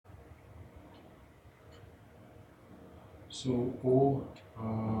So all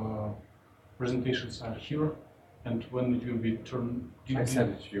presentations are here, and when it will be turned. I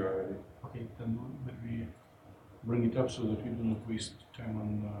sent it to you already. Okay, then let me bring it up so that we do not waste time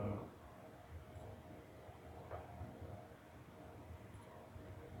on.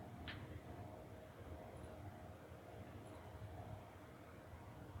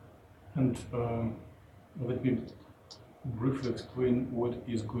 And let me briefly explain what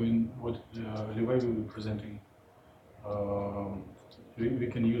Levi will be presenting. We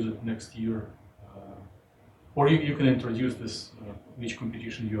can use it next year, or you can introduce this which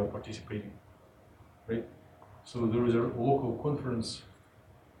competition you are participating, right? So there is a local conference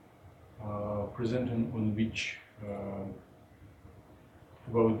presenting on which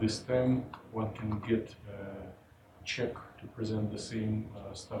about this time one can get a check to present the same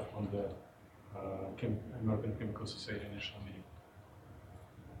stuff on the American Chemical Society National Meeting.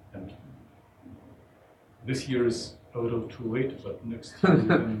 And this year is a little too late, but next year we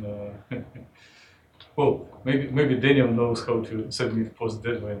can, well, maybe Daniel knows how to submit post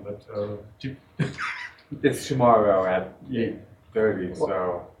deadline, but it's tomorrow at 8:30,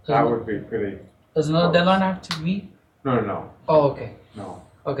 so that would be pretty. Does another deadline have to meet? No. Oh, okay. No.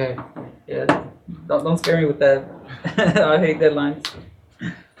 Okay. Yeah. Don't scare me with that. I hate deadlines.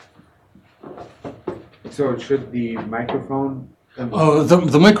 So should the microphone?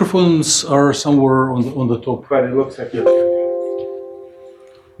 the microphones are somewhere on the top. But it looks like it.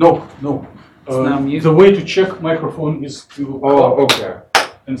 No. It's not mute. The way to check microphone is to Oh, okay.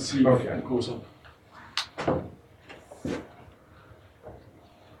 and see if it goes up.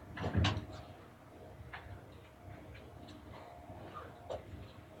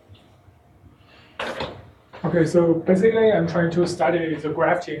 Okay, so basically I'm trying to study the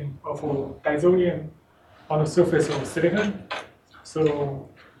grafting of diazonium on the surface of silicon. So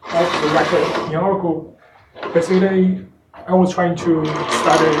of the record in our group, basically I was trying to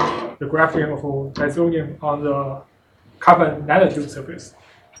study the grafting of diazonium on the carbon nanotube surface.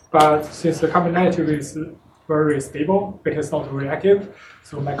 But since the carbon nanotube is very stable, it is not reactive,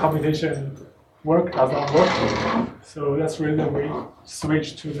 so my computation work does not work. So that's the reason we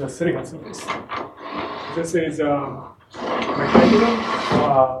switched to the silicon surface. This is a mechanism,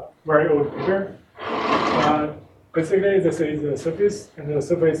 very old paper. Basically, this is the surface, and the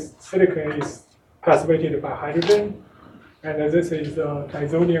surface silicon is passivated by hydrogen, and this is the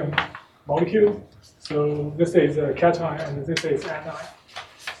diazonium molecule. So this is a cation, and this is anion.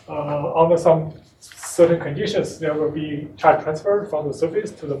 Under some certain conditions, there will be charge transfer from the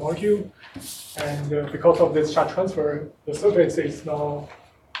surface to the molecule, and because of this charge transfer, the surface is now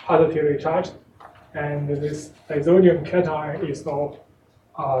positively charged. And this diazonium cation is now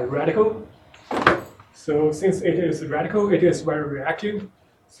radical. So since it is radical, it is very reactive.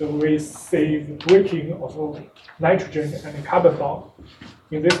 So we see the breaking of nitrogen and carbon bond.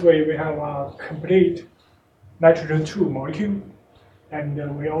 In this way, we have a complete nitrogen 2 molecule.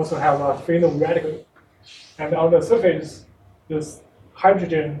 And we also have a phenol radical. And on the surface, this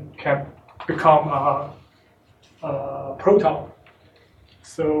hydrogen can become a proton.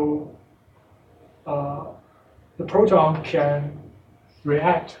 So the proton can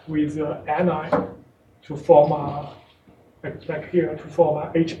react with the anion to form like here, to form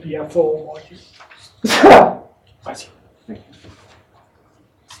a HBF4 molecule.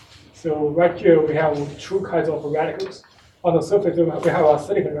 So right here we have two kinds of radicals. On the surface we have a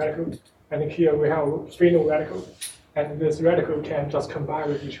silicon radical, and here we have phenol radical. And this radical can just combine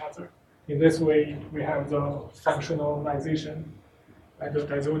with each other. In this way, we have the functionalization and the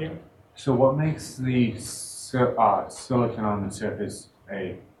diazonium. So what makes the silicon on the surface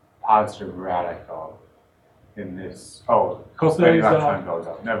a positive radical in this? Oh, because there is electron goes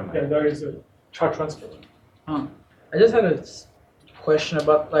up. Never mind. Yeah, there is a charge transfer. I just had a question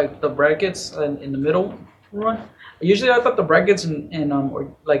about like the brackets in the middle one. Usually, I thought the brackets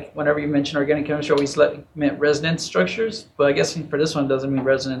or like whenever you mention organic chemistry, always meant resonance structures. But I guess for this one, it doesn't mean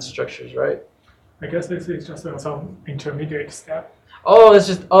resonance structures, right? I guess this is just some intermediate step. Oh, it's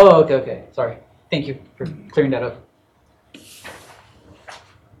just okay. Sorry. Thank you for clearing that up.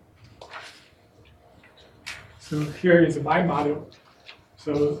 So here is my model.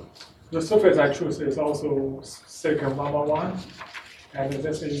 So the surface I choose is also silicon 111, and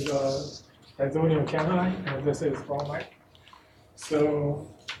this is diazonium cation, and this is bromide. So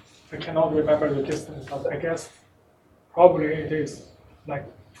I cannot remember the distance, but I guess probably it is like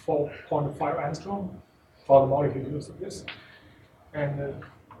 4.5 angstrom for the molecule to surface. And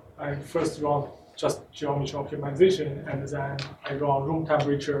I first run just geometry optimization, and then I run room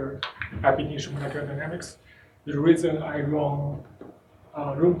temperature ab initio molecular dynamics. The reason I run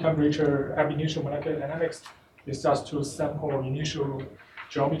room temperature ab initio molecular dynamics is just to sample initial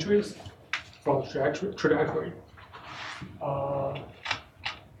geometries from trajectory.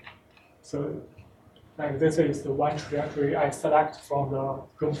 So like this is the one trajectory I select from the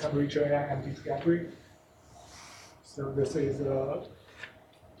room temperature and empty trajectory. So this is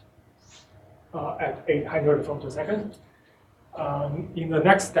at 800 foot per second. In the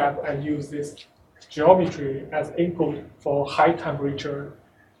next step, I use this geometry as input for high temperature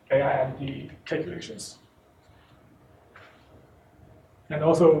AIMD calculations. And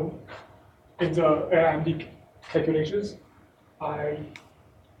also in the AIMD calculations, I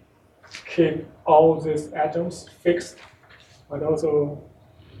keep all these atoms fixed, but also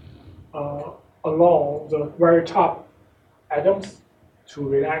allow the very top atoms to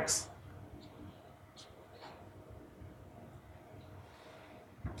relax.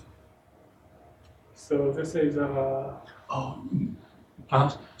 So this is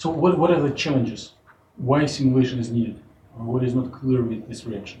So what are the challenges? Why simulation is needed? What is not clear with this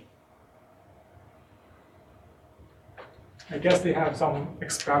reaction? I guess they have some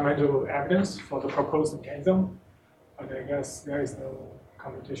experimental evidence for the proposed mechanism, but I guess there is no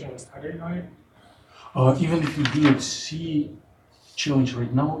computational study on it. Even if we do not see challenge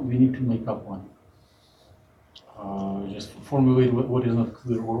right now, we need to make up one. Just formulate what is not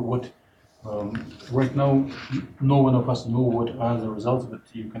clear or what. Right now, no one of us know what are the results, but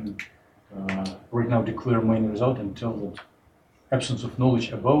you can right now declare main result and tell that absence of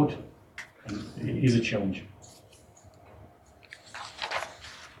knowledge about is a challenge.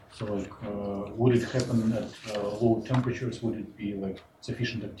 So like, would it happen at low temperatures? Would it be like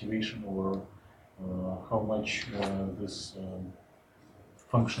sufficient activation, or how much this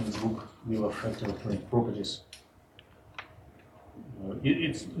function group will affect electronic properties?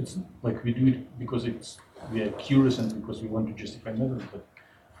 It's like we do it because we are curious and because we want to justify method, but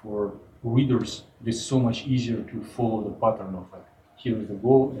for readers it is so much easier to follow the pattern of like here is the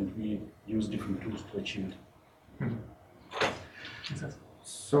goal and we use different tools to achieve it.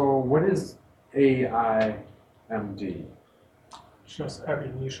 So what is AIMD? Just every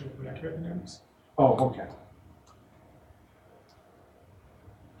initial molecular dynamics. Oh, okay.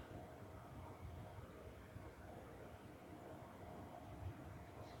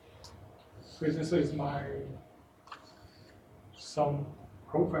 So this is some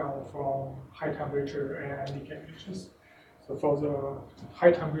profile from high temperature and calculations. So for the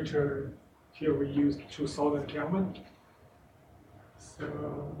high temperature, here we use 2000 Kelvin. So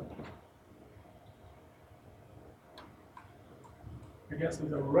I guess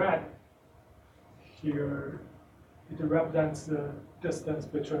the red here, it represents the distance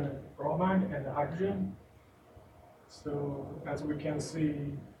between bromine and hydrogen. So as we can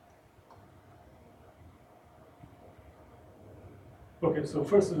see, okay, so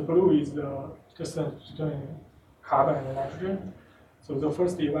first the blue is the distance between carbon and nitrogen. So the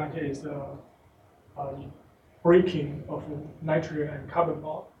first event is breaking of nitrogen and carbon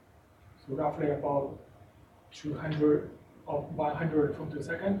bond. So roughly about 200 or 100 foot per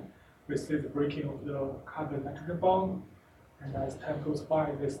second, we see the breaking of the carbon-nitrogen bond. And as time goes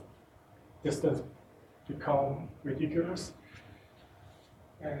by, this distance becomes ridiculous.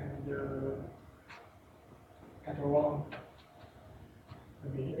 And at around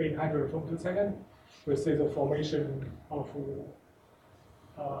maybe 800 foot per second, we see the formation of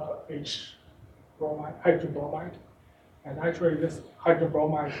hydrogen bromide. And actually this hydrogen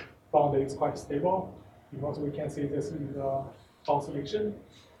bromide bond is quite stable because we can see this is a oscillation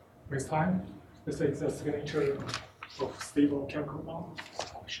with time. This is the signature of stable chemical bond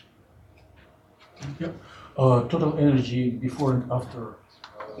function. Yeah. Total energy before and after,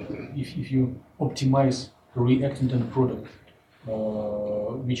 if you optimize the reactant and product,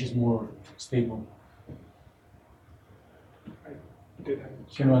 which is more stable?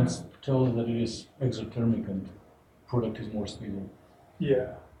 Can one tell that it is exothermic and product is more stable?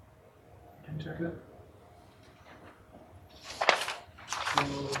 Yeah, you can check that. So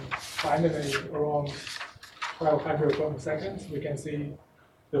finally, around 1200 foot per second, we can see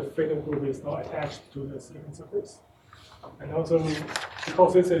the fatal group is not attached to the silicon surface. And also,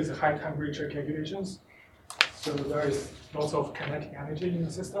 because this is high temperature calculations, so there is lots of kinetic energy in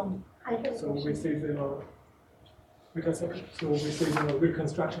the system. So we see the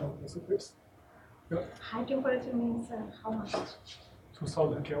reconstruction of the surface. Yeah. High temperature means how much?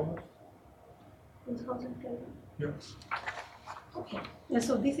 2000 Kelvin. 2000 Kelvin. Yeah. Okay. Yeah,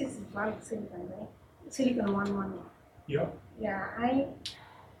 so this is bulk silicon, right? Silicon 111. Yeah. Yeah,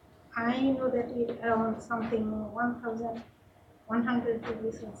 I know that it around something 1100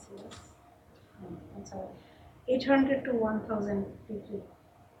 degrees Celsius. I'm sorry, 800 to 1000 degrees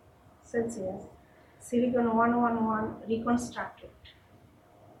Celsius. silicon 111 reconstructed,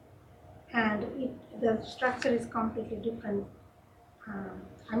 and the structure is completely different.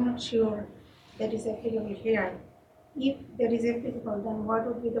 I'm not sure that is applicable here. If that is applicable, then what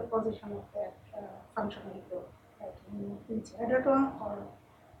would be the position of that functional group? Like in each atom or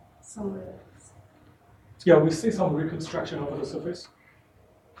somewhere else? Yeah, we see some reconstruction of the surface.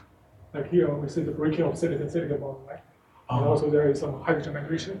 Like here, we see the breaking of silicon-silicon bond, right? And also there is some hydrogen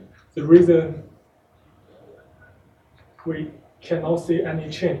migration. The reason we cannot see any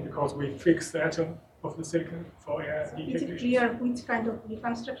change because we fix the atom of the silicon for AID Is it calculations. clear which kind of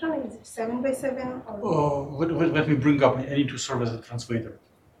reconstruction? Is it 7 by 7 or? Let me bring up, I need to serve as a translator.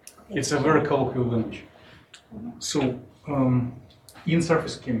 Okay. It's a very colloquial language. So, in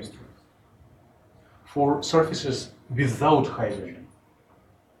surface chemistry, for surfaces without hydrogen,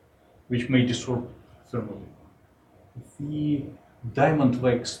 which may dissolve thermally, the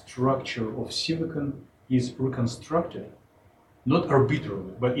diamond-like structure of silicon is reconstructed, not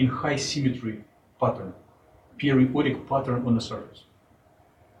arbitrarily, but in high symmetry pattern, periodic pattern on the surface.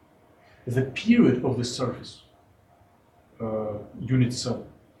 The period of the surface unit cell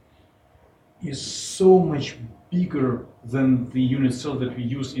is so much bigger than the unit cell that we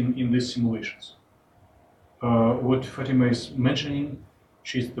use in these simulations. What Fatima is mentioning,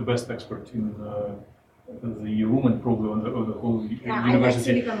 she's the best expert in the room and probably on the whole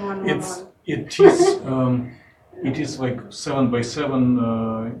university. It is like 7 by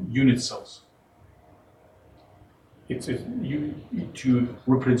 7 unit cells. To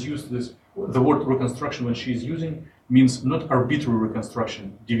reproduce this, the word reconstruction when she is using means not arbitrary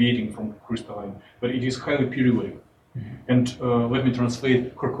reconstruction deviating from crystalline, but it is highly periodic. And let me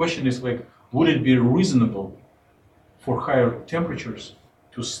translate. Her question is like, would it be reasonable for higher temperatures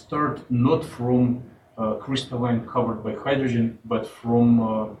to start not from crystalline covered by hydrogen, but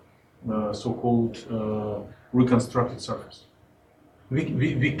from so-called reconstructed surface?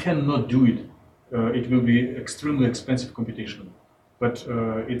 We cannot do it. It will be extremely expensive computationally, but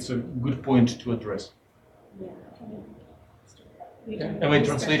it's a good point to address. Yeah. Am I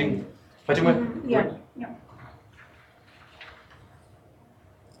translating, Fatima? Yeah. Yeah.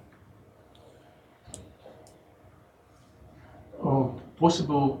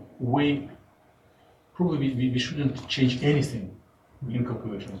 Possible way, probably we shouldn't change anything in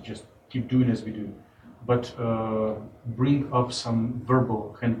calculations, just keep doing as we do, but bring up some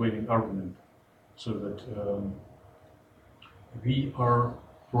verbal hand-waving argument so that we are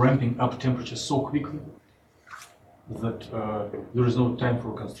ramping up temperature so quickly that there is no time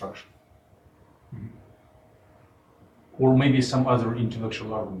for construction. Or maybe some other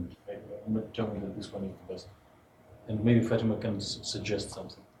intellectual argument. I'm not telling that this one is the best. And maybe Fatima can suggest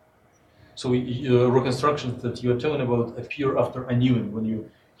something. So reconstructions that you are telling about appear after annealing, when you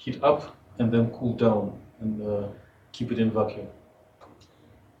heat up and then cool down and keep it in vacuum.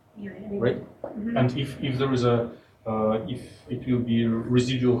 Yeah, right? Mm-hmm. And if there is if it will be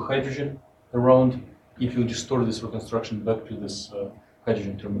residual hydrogen around, it will distort this reconstruction back to this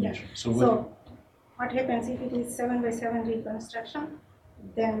hydrogen termination. Yeah. So what happens if it is 7 by 7 reconstruction?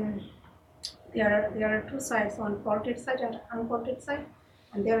 Then there are two sides, one faulted side and unfaulted side,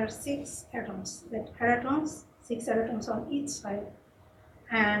 and there are 6 atoms. Six atoms on each side,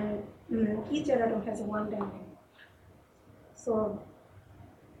 and each atom has one dangling. So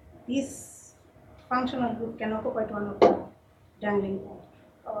this functional group can occupy one of the dangling points.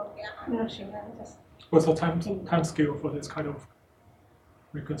 I'm not sure. I'm just What's the time scale for this kind of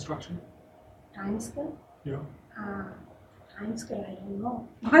reconstruction? time scale. Yeah. Time scale, I don't know.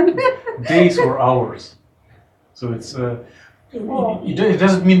 days or hours. So it's it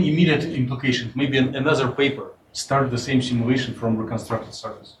doesn't mean immediate implications. Maybe another paper start the same simulation from reconstructed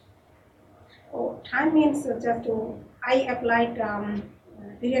surface. Oh, time means just I applied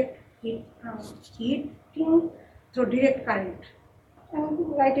direct heating through direct current,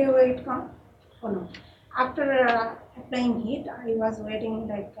 and right away it comes. Oh no! After applying heat, I was waiting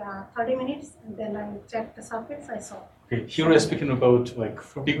like 30 minutes, and then I checked the surface. I saw. Okay, here we are speaking about like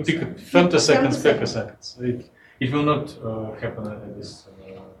femtoseconds, picoseconds. It will not happen at this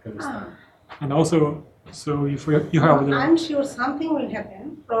time. And also, so if you have the I'm sure something will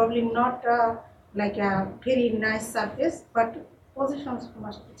happen. Probably not like a very nice surface, but positions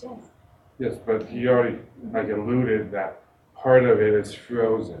must be changed. Yes, but he already alluded that part of it is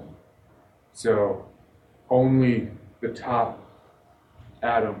frozen. So only the top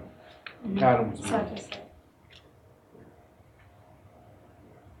atoms. Surface.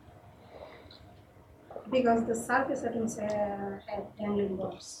 Because the surface atoms have dangling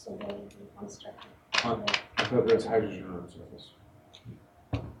bobs, so they will be constructed. I thought there's hydrogen on the surface.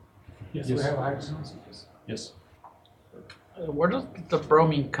 Yes, Yes. we have a hydrogen surface. Yes. Where does the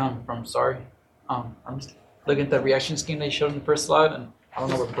bromine come from? Sorry. I'm just looking at the reaction scheme they showed in the first slide, and I don't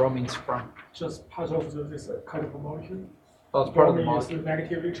know where bromine's from. Just part of this kind of a molecule. Oh, it's part of the Bromine is molecule.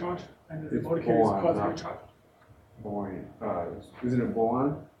 negatively charged, and the It's molecule is boron, positively not- charged. Boron. Isn't it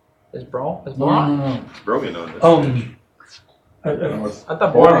boron? Is bro? Is No, boron? no, no. Bromine on this Um, I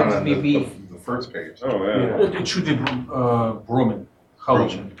thought boron was BB. The first page. Oh, yeah. It should be bromine,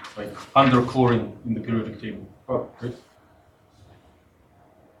 halogen, like under chlorine in the periodic table. Oh. Right?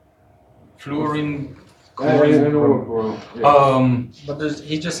 Fluorine, I know chlorine, what bromine. boron. But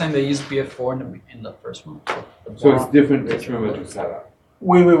he's just saying they used BF4 in the first one. The So it's boron. different experimental setup.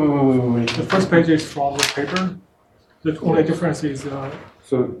 Wait. The first page is from the paper. The only difference is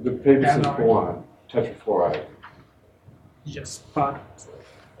So the paper says Anion. boron, tetrafluoride. yes, but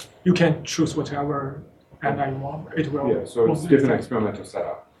you can choose whatever anion you want. It will. Yeah, so it's different experimental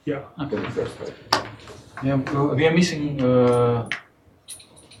setup Yeah. than the first page. Yeah, we are missing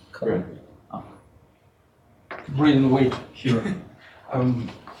Good. brain weight here.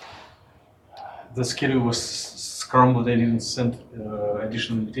 The schedule was scrambled. I didn't send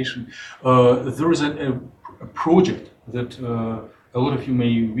additional invitation. There is a project that a lot of you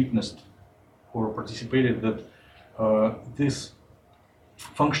may witnessed or participated. That this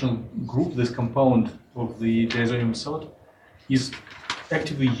functional group, this compound of the diazonium salt, is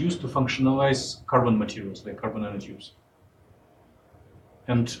actively used to functionalize carbon materials like carbon nanotubes.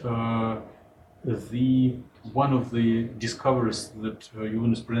 And one of the discoveries that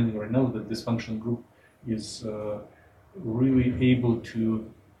Yulun is presenting right now, that this functional group is really able to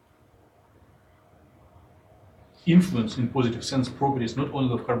influence in positive sense properties not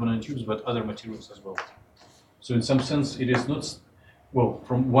only of carbon nanotubes but other materials as well. So in some sense it is not, well,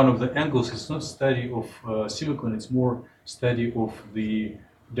 from one of the angles it's not study of silicon, it's more study of the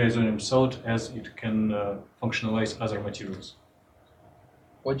diazonium salt as it can functionalize other materials.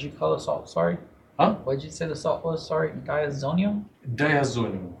 What'd you call the salt? Sorry. Huh? What'd you say the salt was? Sorry, diazonium.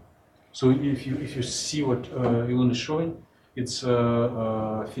 Diazonium. So if you see what Yulun is showing, it's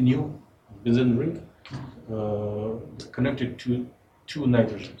phenyl benzene ring connected to two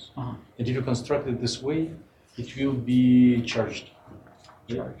nitrogens. Uh-huh. And if you construct it this way, it will be charged.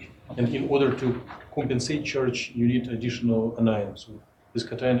 Charge. And in order to compensate charge, you need additional anion. So this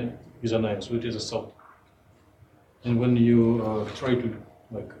cation is anion, so it is a salt. And when you try to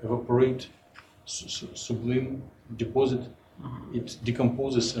evaporate, sublime, deposit, it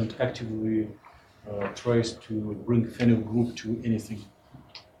decomposes and actively tries to bring phenyl group to anything.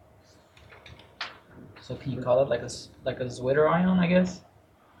 So can you call it like a Zwitter ion, I guess,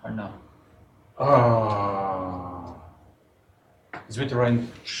 or no? Zwitterine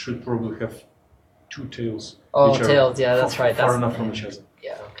should probably have two tails. Oh, which are tails. Yeah, that's right. Far That's enough from each other.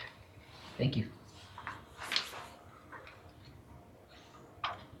 Yeah. Okay. Thank you.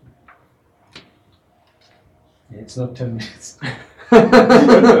 It's not 10 minutes.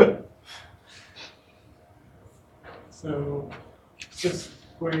 So just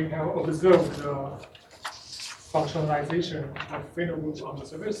we have observed the functionalization of phenyl group on the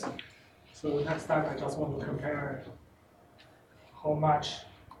surface. So next time I just want to compare how much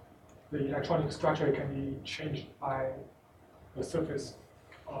the electronic structure can be changed by the surface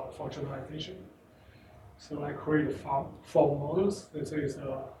functionalization. So I create four models. This is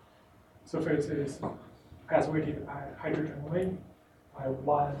surface is pass weighted by hydrogen only by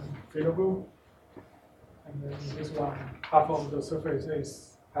one phenyl group. And then this one, half of the surface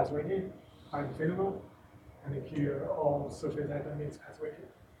is pass weighted by the phenyl group. And here all surface atom is pass weighted.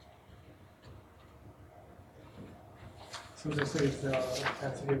 So this is the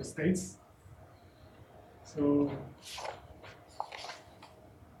sensitive states. So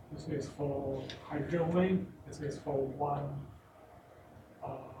this is for hydrogen only. This is for one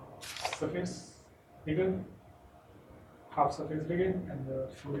surface ligand, half surface ligand, and the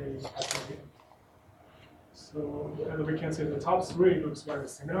fully pass ligand. So as we can see, the top three looks very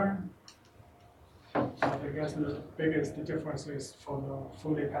similar. But I guess the biggest difference is for the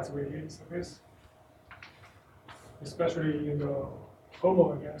fully pass weighted surface, especially in the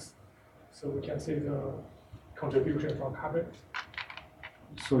HOMO, I guess. So we can see the contribution from carbon.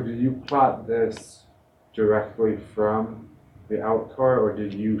 So did you plot this directly from the outcome, or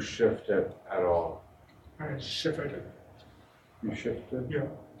did you shift it at all? And shifted it. You shifted? Yeah.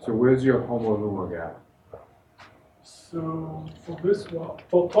 So where's your homoluma gap? So for this one,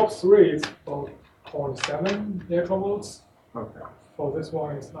 for top three, it's about 0.7 electron volts. Okay. For this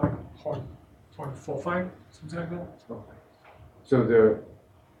one, it's like 0.45, something like that. Okay. So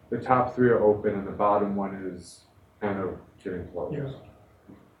the top three are open and the bottom one is kind of getting close. Yeah.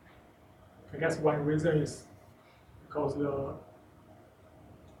 I guess one reason is because the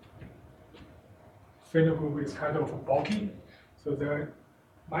phenyl group is kind of bulky, so there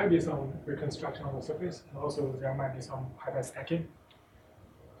might be some reconstruction on the surface, and also there might be some hyperstacking.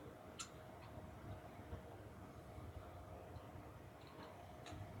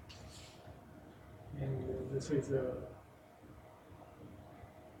 And this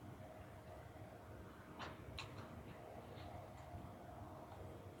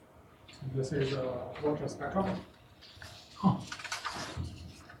is a water spectrum.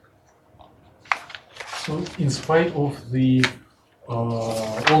 So in spite of the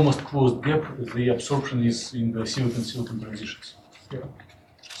almost closed gap, the absorption is in the silicon-silicon transitions. Yeah.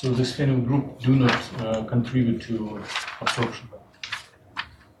 So this phenyl group do not contribute to absorption.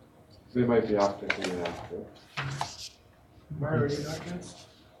 They might be optically inactive. Very inactive.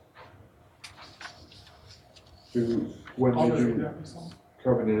 When How they does do it happen? So?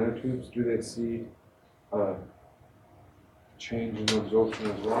 carbon nanotubes, do they see a change in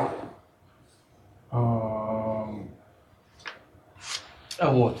absorption as well?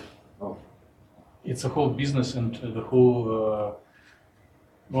 A lot. Oh. It's a whole business, and the whole,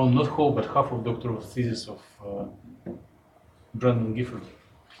 well, not whole, but half of doctoral thesis of Brandon Gifford.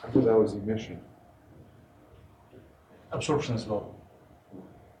 I thought that was emission. Absorption as well.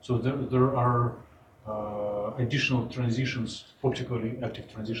 So there are additional transitions, optically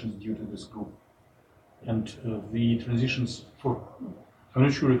active transitions due to this group. And the transitions for, I'm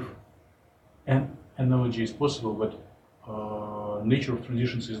not sure if an analogy is possible, but nature of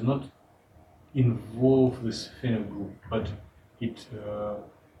transitions is not involve this phenyl group, but it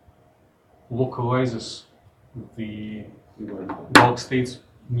localizes the bulk states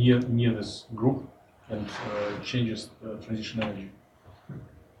near this group and changes the transition energy.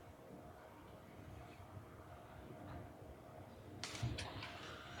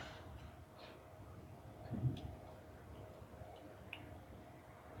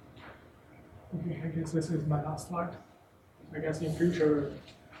 Okay, I guess this is my last slide. I guess in future,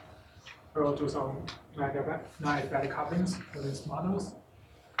 we'll do some non-adiabatic couplings for these models.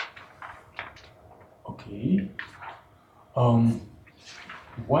 Okay.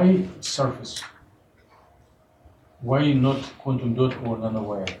 Why surface? Why not quantum dot or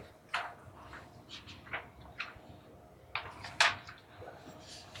nanowire?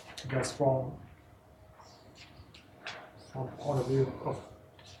 I guess from point of view of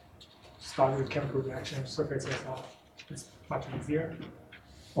starting chemical reaction surfaces it's much easier.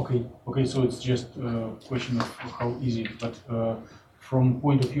 Okay, so it's just a question of how easy, but from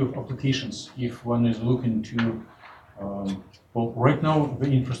point of view of applications, if one is looking to, well, right now the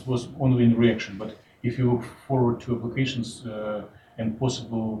interest was only in reaction, but if you look forward to applications and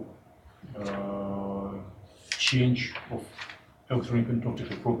possible change of electronic and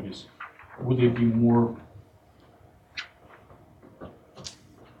optical properties, would they be more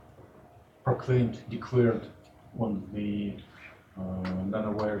proclaimed, declared on the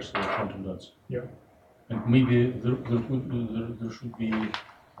nanowires or quantum dots? Yeah. And maybe there should be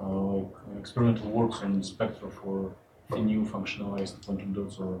like experimental works on spectra for new functionalized quantum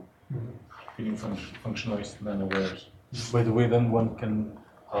dots or new functionalized nanowires. By the way, then one can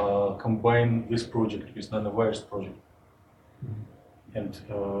combine this project with nanowires project, and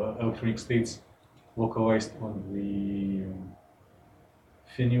electronic states localized on the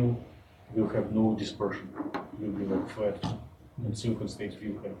phenyl will have no dispersion. Will be like flat, and silicon states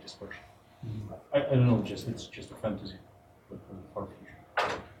will have dispersion. I don't know, it's just a fantasy for the far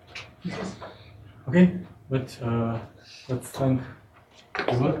future. Okay, but let's thank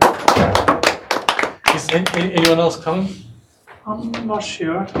Yulun. Is anyone else coming? I'm not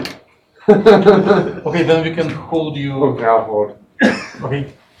sure. Okay, then we can hold you. Okay, I'll hold.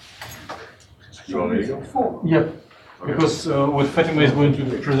 Okay. You want me to go? Yeah. Because what Fatima is going to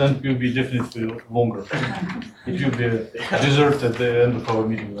present will be definitely longer. It will be a dessert at the end of our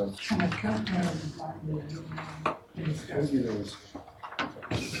meeting then.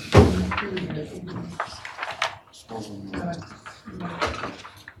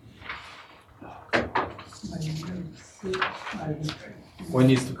 One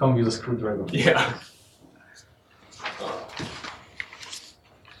needs to come with a screwdriver. Yeah.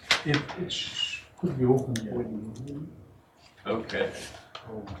 It could be open, yeah. Okay.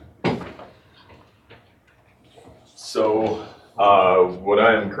 So, what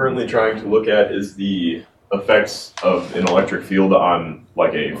I am currently trying to look at is the effects of an electric field on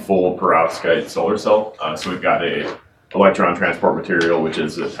like a full perovskite solar cell. So we've got a electron transport material, which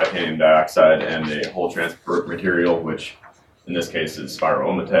is a titanium dioxide, and a hole transport material, which in this case is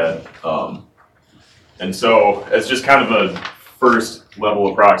spirometad. And so it's just kind of a first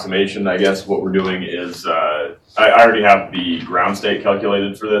level approximation, I guess what we're doing is, I already have the ground state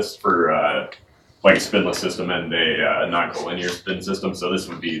calculated for this for like a spinless system and a non-collinear spin system. So this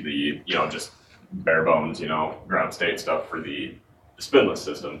would be the, just bare bones, ground state stuff for the spinless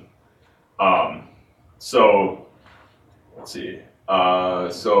system. So let's see.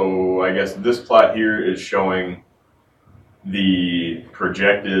 So I guess this plot here is showing the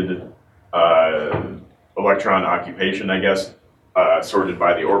projected electron occupation, I guess, sorted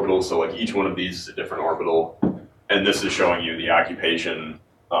by the orbitals. So like each one of these is a different orbital, and this is showing you the occupation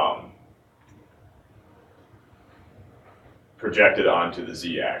projected onto the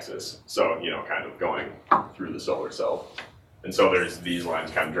z-axis. So, kind of going through the solar cell. And so there's these lines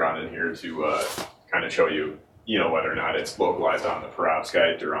kind of drawn in here to kind of show you, whether or not it's localized on the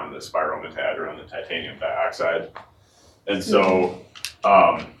perovskite or on the spirometad or on the titanium dioxide. And so,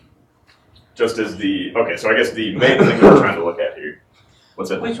 just as so I guess the main thing we're trying to look at here,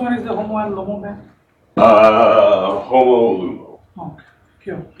 what's that? Which one is the homo and lomo band? Homo lumo. Oh,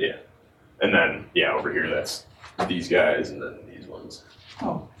 cool. Yeah. And then, over here, that's these guys, and then these ones.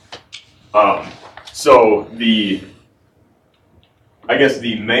 Oh. So I guess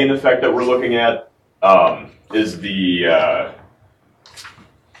the main effect that we're looking at is the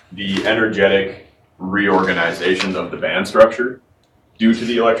energetic reorganization of the band structure due to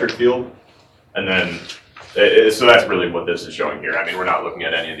the electric field. And then, so that's really what this is showing here. I mean, we're not looking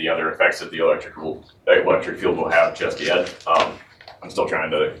at any of the other effects that the electric field will have just yet. I'm still trying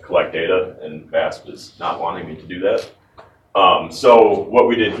to collect data, and VASP is not wanting me to do that. So what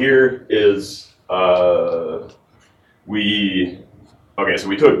we did here is we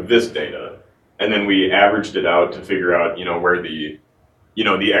took this data, and then we averaged it out to figure out, where the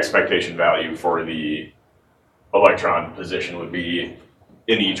expectation value for the electron position would be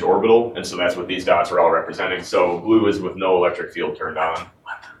in each orbital, and so that's what these dots are all representing. So blue is with no electric field turned on.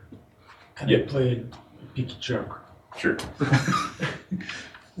 Can I play a picky joke? Sure.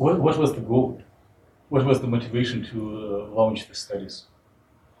 What was the goal? What was the motivation to launch the studies?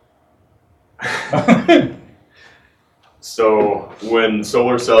 So when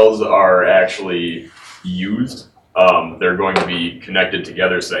solar cells are actually used, they're going to be connected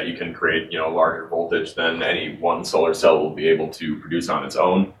together so that you can create, larger voltage than any one solar cell will be able to produce on its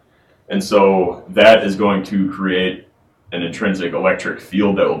own. And so that is going to create an intrinsic electric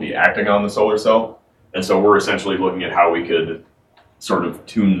field that will be acting on the solar cell. And so we're essentially looking at how we could sort of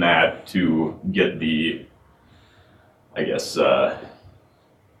tune that to get the, I guess,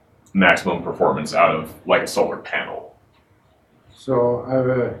 maximum performance out of like a solar panel. So I have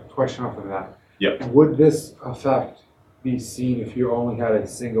a question off of that. Yep. Would this effect be seen if you only had a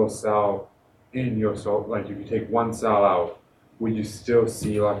single cell in your solar? Like if you take one cell out, would you still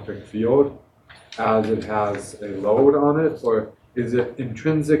see electric field as it has a load on it? Or is it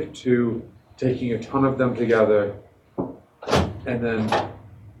intrinsic to taking a ton of them together and then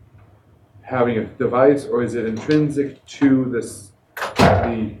having a device, or is it intrinsic to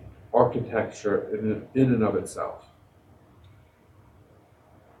the architecture in and of itself?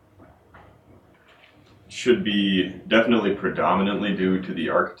 Should be definitely predominantly due to the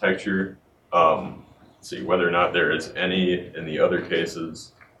architecture. Let's see whether or not there is any in the other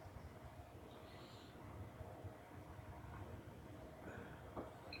cases.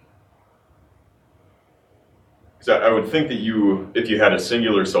 Because I would think that if you had a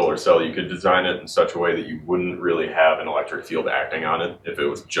singular solar cell, you could design it in such a way that you wouldn't really have an electric field acting on it if it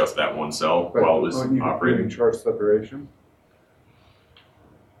was just that one cell while it was operating. Charge separation.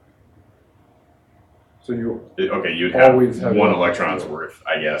 So you'd have one electron's worth,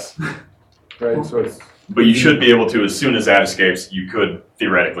 I guess. Right. So it's. But you should be able to, as soon as that escapes, you could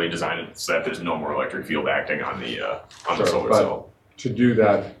theoretically design it so that there's no more electric field acting on the solar cell. To do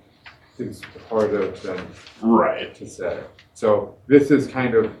that is harder than to say. So this is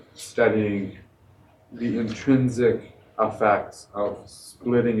kind of studying the intrinsic effects of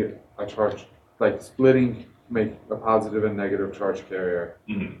splitting a charge, like make a positive and negative charge carrier.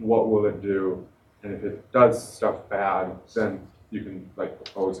 Mm-hmm. What will it do? And if it does stuff bad, then you can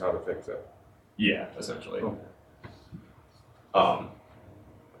propose how to fix it. Yeah, essentially. Okay.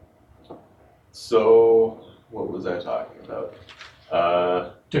 So what was I talking about?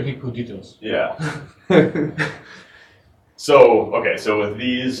 Technical details. Yeah. So with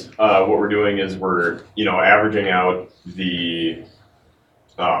these, what we're doing is we're, averaging out the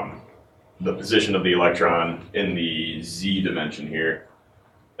position of the electron in the z dimension here,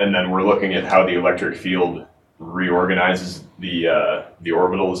 and then we're looking at how the electric field reorganizes the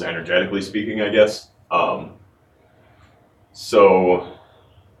orbitals, energetically speaking, I guess.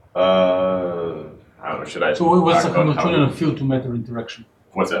 I don't know, should I? So what's the talk about how- Hamiltonian of field to matter interaction?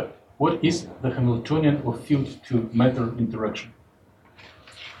 What's that? What is the Hamiltonian of field to matter interaction?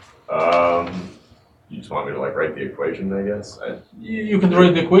 You just want me to like write the equation, I guess? You can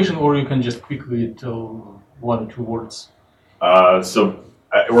write the equation, or you can just quickly tell 1 or 2 words.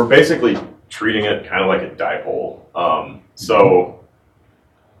 We're basically treating it kind of like a dipole. So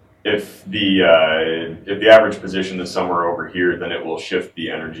if the average position is somewhere over here, then it will shift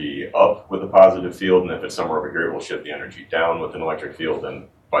the energy up with a positive field, and if it's somewhere over here, it will shift the energy down with an electric field, and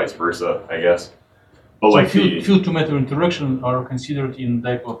vice versa, I guess. But So like field to matter interaction are considered in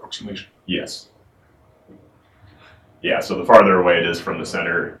dipole approximation. yes. Yeah, so the farther away it is from the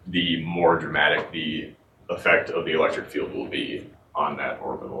center, the more dramatic the effect of the electric field will be on that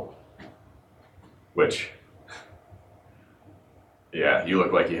orbital. Which, yeah, you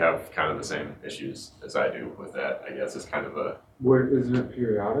look like you have kind of the same issues as I do with that. I guess it's kind of a... Where, isn't it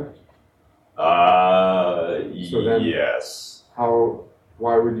periodic? So then- yes.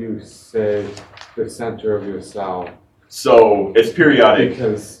 Why would you say the center of your cell? So it's periodic.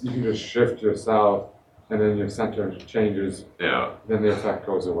 Because you can just shift your cell and then your center changes, Yeah. then the effect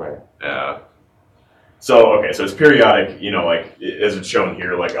goes away. Yeah. So, okay, so it's periodic, you know, like, as it's shown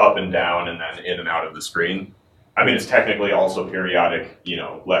here, like up and down and then in and out of the screen. I mean, it's technically also periodic, you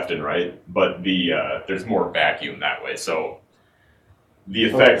know, left and right, but there's more vacuum that way. So the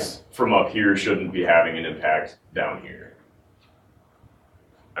effects from up here shouldn't be having an impact down here.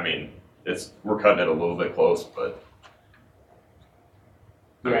 I mean, we're cutting it a little bit close, but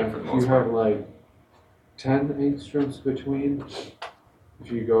I mean, for the most you part. have like 10 angstroms between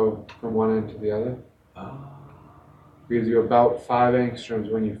if you go from one end to the other. Because you're about 5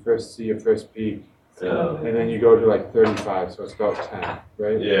 angstroms when you first see your first peak, Yeah. and then you go to like 35, so it's about 10,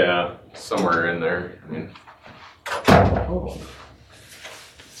 right? Yeah, somewhere in there. I mean,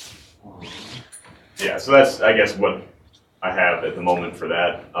 yeah, so that's, I guess, what I have at the moment for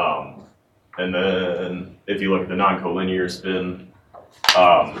that. And then if you look at the non-collinear spin,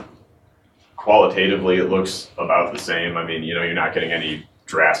 qualitatively it looks about the same. I mean, you know, you're not getting any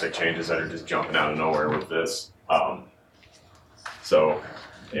drastic changes that are just jumping out of nowhere with this. So,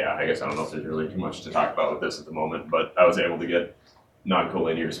 yeah, I guess I don't know if there's really too much to talk about with this at the moment, but I was able to get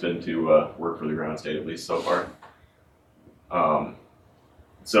non-collinear spin to work for the ground state at least so far. I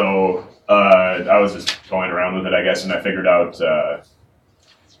was just toying around with it, I guess, and I figured out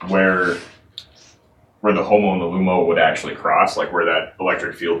where the HOMO and the LUMO would actually cross, like where that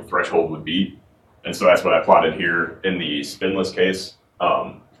electric field threshold would be. And so that's what I plotted here in the spinless case.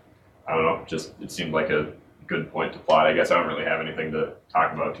 I don't know, just it seemed like a good point to plot. I guess I don't really have anything to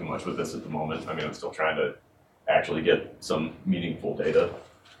talk about too much with this at the moment. I mean, I'm still trying to actually get some meaningful data.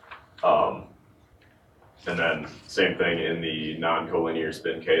 And then same thing in the non-collinear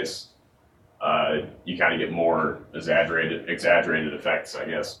spin case. You kind of get more exaggerated effects, I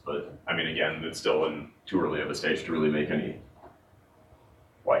guess. But I mean, again, it's still in too early of a stage to really make any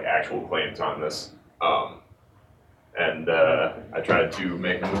like actual claims on this. I tried to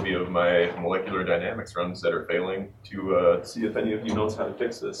make a movie of my molecular dynamics runs that are failing to see if any of you knows how to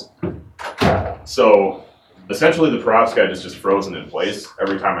fix this. So essentially the perovskite is just frozen in place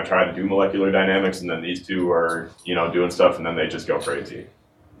every time I try to do molecular dynamics, and then these two are, you know, doing stuff, and then they just go crazy.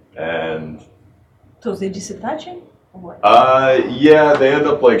 And So they're disattaching? Or what? yeah, they end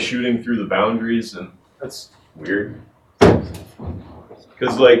up like shooting through the boundaries, and that's weird.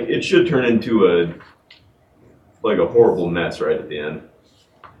 Because like it should turn into a horrible mess right at the end.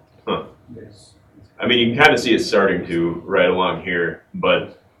 Huh. Yes. I mean, you can kind of see it starting to right along here,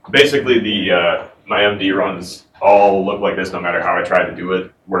 but basically my MD runs all look like this no matter how I try to do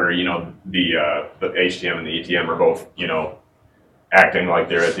it, where, you know, the HTM and the ETM are both, you know, acting like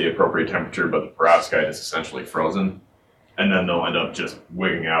they're at the appropriate temperature, but the perovskite is essentially frozen. And then they'll end up just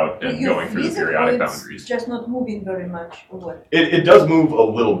wigging out and You going through the freeze it, or periodic it's boundaries. just not moving very much, or what? It does move a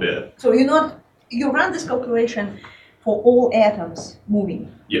little bit. So you run this calculation for all atoms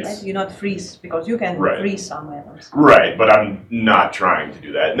moving, Yes. right? You not freeze, because you can Right. freeze some atoms. Right, but I'm not trying to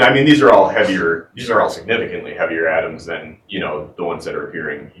do that. And I mean, these are all significantly heavier atoms than, you know, the ones that are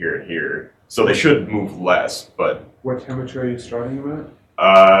appearing here and here. So they should move less, but What temperature are you starting them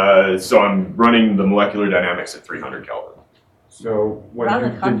at? so I'm running the molecular dynamics at 300 Kelvin. So when Around you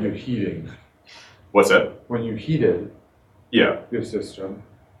did 100. your heating, What's that? when you heated Yeah, your system,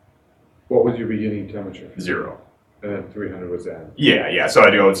 what was your beginning temperature? 0. And then 300 was that. Yeah. So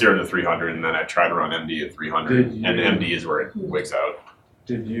I go 0 to 300, and then I try to run MD at 300, Did and you- MD is where it wigs out.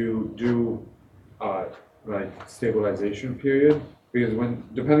 Did you do like stabilization period? Because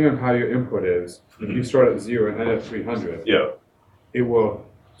depending on how your input is, if you start at 0 and end at 300, Yeah. it will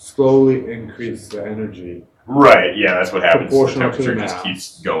slowly increase the energy. Right, yeah, that's what happens. The Proportional to the temperature just mass.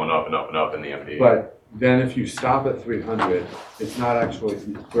 keeps going up and up and up in the MD. But then if you stop at 300, it's not actually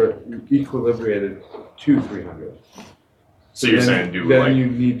equilibrated to 300. So you're then, saying do then like, you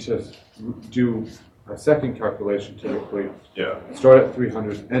need to do a second calculation typically. yeah, Start at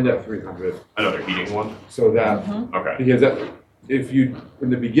 300, end at 300, another heating one? so that, Okay, because that, if you, in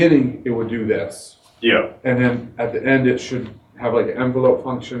the beginning, it would do this. yeah, And then at the end, it should have like an envelope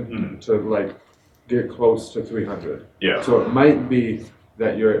function to like get close to 300. yeah, So it might be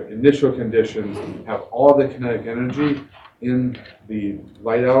that your initial conditions have all the kinetic energy in the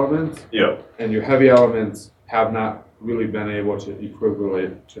light elements, yeah, and your heavy elements have not really been able to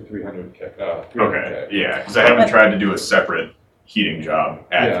equivalent to 300 K. okay, yeah, because I haven't tried to do a separate heating job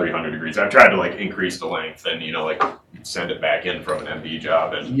at Yeah. 300 degrees. I've tried to like increase the length and, you know, like send it back in from an MD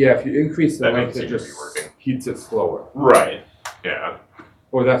job and, Yeah, if you increase the That length, doesn't it seem to just be working. heats it slower. right, yeah,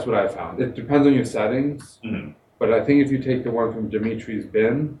 Or that's what I found. It depends on your settings, Mhm. but I think if you take the one from Dimitri's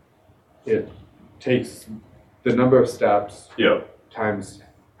bin, it takes the number of steps yeah, times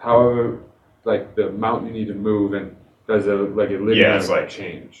however, like the amount you need to move, and does a linear Yeah, it's like-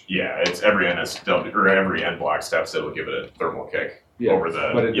 change. yeah, it's every NSW, or every N block steps, it'll give it a thermal kick Yeah, over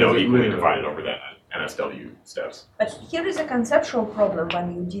the, but it you know, does it equally linearly. divided over the NSW steps. But here is a conceptual problem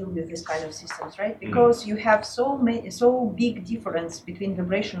when you deal with this kind of systems, right? Because you have so big difference between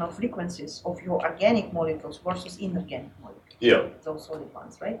vibrational frequencies of your organic molecules versus inorganic molecules. Yeah. Those solid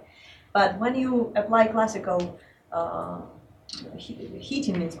ones, right? But when you apply classical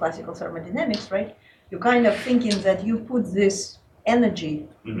heating means classical thermodynamics, right? You're kind of thinking that you put this energy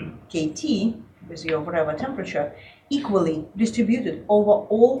Mhm. kT with your whatever temperature equally distributed over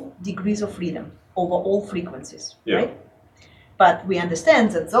all degrees of freedom, over all frequencies, Yeah. right? But we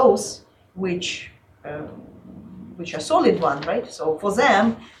understand that those which are solid one, right? So for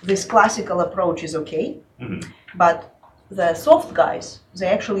them, this classical approach is okay, Mhm. but the soft guys, they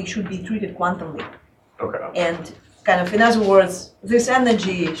actually should be treated quantumly. Okay. And kind of, in other words, this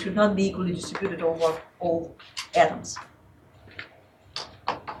energy should not be equally distributed over all atoms.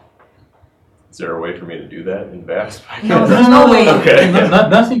 Is there a way for me to do that in VASP? No, there's no way. Okay.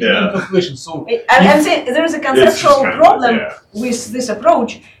 Nothing to do Yeah. in calculation. So I'm saying there is a It's conceptual just kind of, problem yeah. with this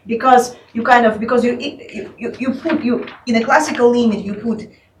approach because you put in a classical limit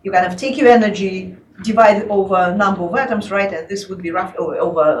you kind of take your energy, divide it over number of atoms, right? And this would be roughly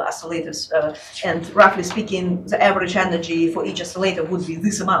over oscillators. And roughly speaking, the average energy for each oscillator would be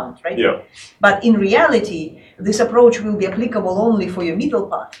this amount, right? Yeah. But in reality, this approach will be applicable only for your middle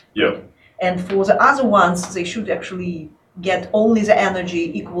part. Yeah. And for the other ones, they should actually get only the energy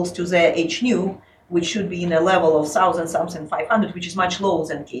equals to their h nu, which should be in a level of 1000 something 500, which is much lower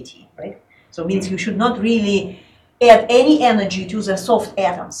than kT, right? So it means you should not really add any energy to the soft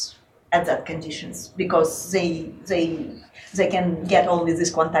atoms at that conditions because they can get only this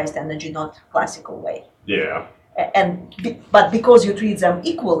quantized energy, not classical way. Yeah. But because you treat them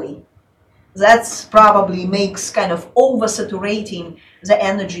equally, that's probably makes kind of oversaturating the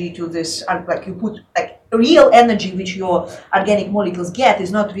energy to this, like you put like real energy which your organic molecules get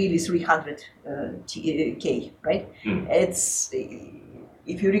is not really 300 K, right? It's,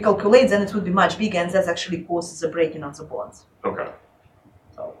 if you recalculate, then it would be much bigger, and that actually causes the breaking of the bonds. Okay.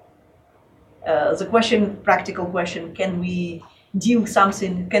 So the question, practical question, can we do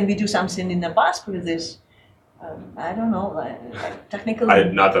something in the past with this? I don't know. Technically,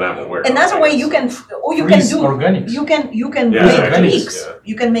 Not that I'm aware. another of, way I you guess. can, or you freeze can do, organics. you can Yeah, make organics, tricks. yeah.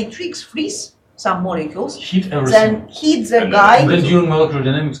 You can make tricks, freeze some molecules, heat everything. then heat the And then- guy. And then during molecular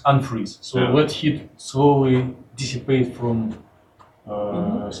dynamics, unfreeze. So Yeah. let heat slowly dissipate from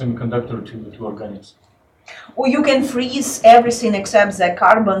semiconductor to organics. Or you can freeze everything except the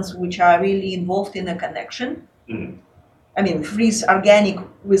carbons which are really involved in a connection. Mhm. I mean, freeze organic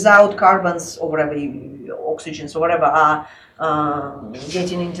without carbons or whatever, oxygens or whatever are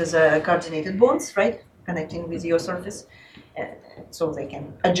getting into the coordinated bonds, right? Connecting with your surface. So they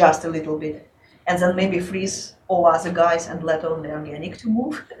can adjust a little bit. And then maybe freeze all other guys and let only organic to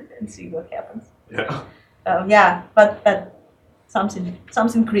move and see what happens. Yeah. But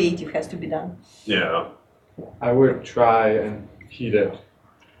something creative has to be done. Yeah. I would try and heat it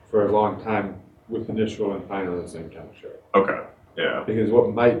for a long time with initial and final at the same temperature. Okay. Yeah. Because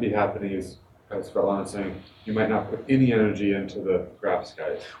what might be happening is, as Fatima was saying, you might not put any energy into the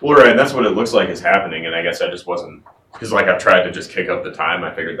perovskite. Well, right. That's what it looks like is happening, and I guess I just wasn't because like I've tried to just kick up the time.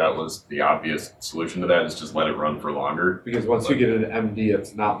 I figured that was the obvious solution to that is just let it run for longer. Because once you get an MD,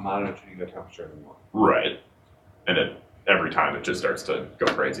 it's not monitoring the temperature anymore. Right. And every time it just starts to go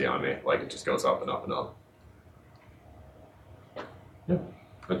crazy on me. Like it just goes up and up and up.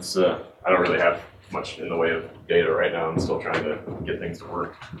 It's I don't really have much in the way of data right now. I'm still trying to get things to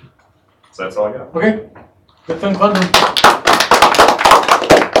work. So that's all I got. Okay. Good thing, Landon.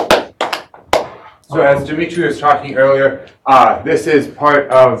 So as Dimitri was talking earlier, this is part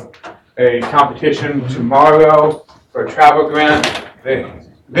of a competition tomorrow for a travel grant.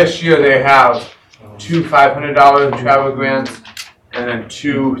 This year they have two $500 travel grants and then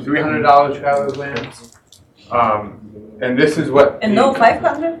two $300 travel grants. And this is what. And no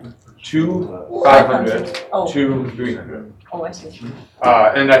 500? Two 500, Oh. two 300. Oh, I see.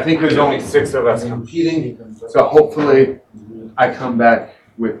 And I think there's only 6 of us competing, so hopefully I come back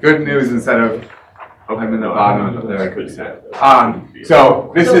with good news instead of I'm in the bottom of the percent.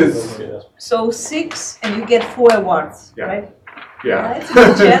 So this is So 6 and you get 4 awards, Yeah. right? yeah. It's a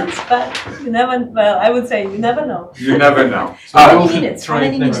good chance, but you never, well, I would say you never know. You never know. How many minutes? How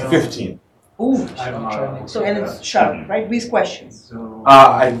many minutes? 15. Ooh. So, and it's sharp, right? With questions.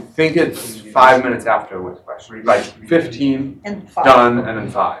 I think it's 5 minutes after with questions, like 15 And 5. done and then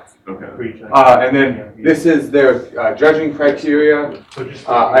 5. Okay. And then this is their judging criteria.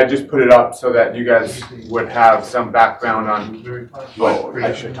 I just put it up so that you guys would have some background on what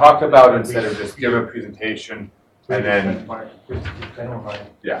I should talk about instead of just give a presentation and then,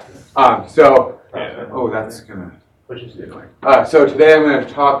 yeah. Oh, that's gonna, so today I'm going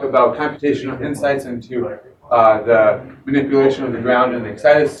to talk about computational insights into the manipulation of the ground in the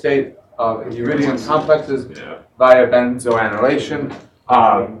excited state of iridium complexes via benzoanylation.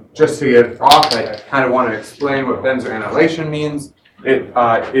 Just to get off, I kind of want to explain what benzoanylation means. It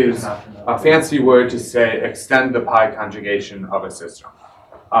is a fancy word to say extend the pi conjugation of a system,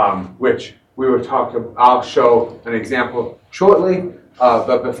 which we were talking. I'll show an example shortly.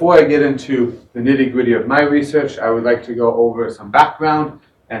 But before I get into the nitty-gritty of my research, I would like to go over some background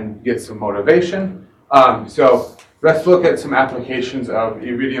and get some motivation. So let's look at some applications of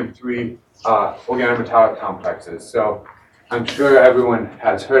iridium-3 organometallic complexes. So I'm sure everyone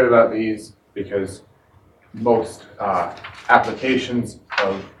has heard about these because most applications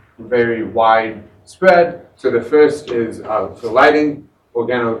are very widespread. So the first is for lighting,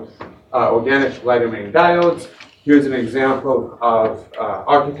 organic light-emitting diodes. Here's an example of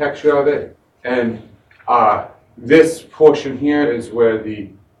architecture of it. And this portion here is where the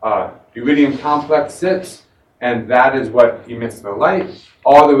iridium complex sits, and that is what emits the light.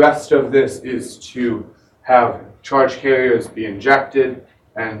 All the rest of this is to have charge carriers be injected,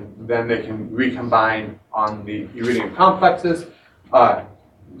 and then they can recombine on the iridium complexes.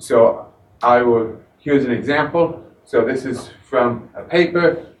 Here's an example. So this is from a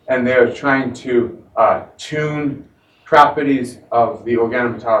paper, and they're trying to tune properties of the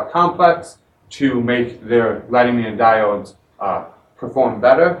organometallic complex to make their light-emitting diodes perform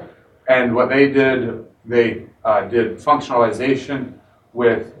better. And what they did did functionalization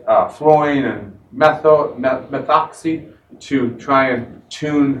with fluorine and methoxy to try and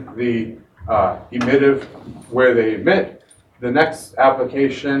tune the emittive where they emit. The next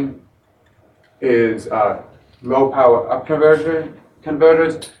application is low power up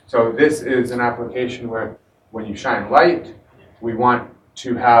converters. So this is an application where when you shine light, we want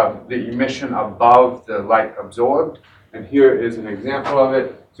to have the emission above the light absorbed. And here is an example of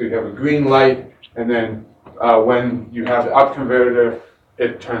it. So you have a green light, and then when you have the up converter,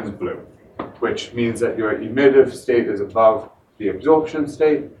 it turns blue, which means that your emittive state is above the absorption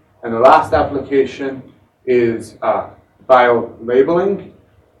state. And the last application is biolabeling.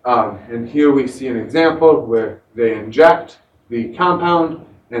 And here we see an example where they inject the compound,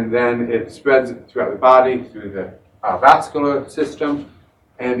 and then it spreads throughout the body through the vascular system,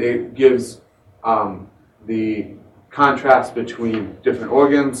 and it gives the contrast between different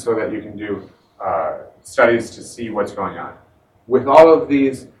organs so that you can do studies to see what's going on. With all of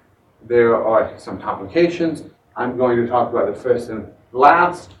these, there are some complications. I'm going to talk about the first and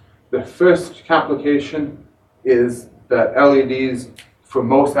last. The first complication is that LEDs, for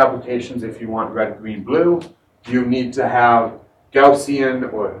most applications, if you want red, green, blue, you need to have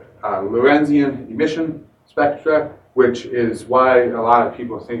Gaussian or Lorentzian emission spectra, which is why a lot of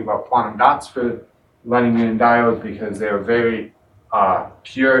people think about quantum dots for light-emitting diodes, because they're very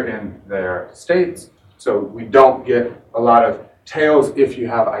pure in their states. So we don't get a lot of tails if you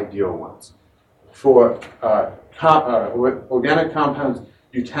have ideal ones. For organic compounds,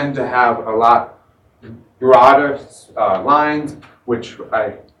 you tend to have a lot broader lines, which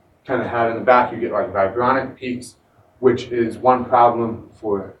I kind of had in the back. You get like vibronic peaks, which is one problem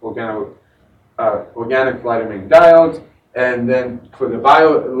for organic light-emitting diodes. And then for the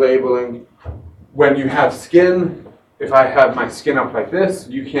biolabeling, when you have skin, if I have my skin up like this,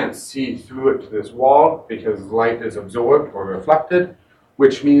 you can't see through it to this wall because light is absorbed or reflected.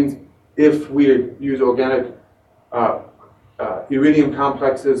 which means if we use organic iridium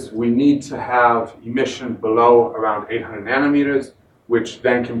complexes, we need to have emission below around 800 nanometers, which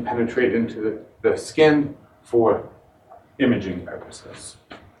then can penetrate into the skin for imaging purposes.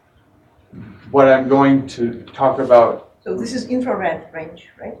 What I'm going to talk about. So this is infrared range,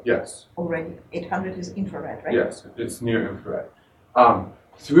 right? Yes. Already 800 is infrared, right? Yes, it's near infrared.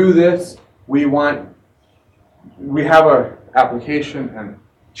 Through this, we have our application and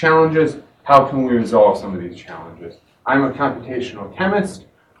challenges. How can we resolve some of these challenges? I'm a computational chemist,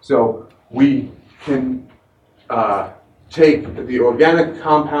 so we can take the organic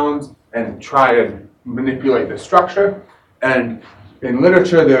compounds and try and manipulate the structure. And in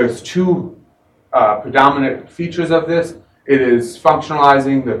literature, there's two predominant features of this. It is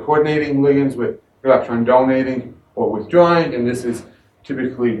functionalizing the coordinating ligands with electron donating or withdrawing, and this is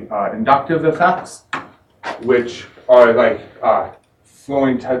typically inductive effects, which are like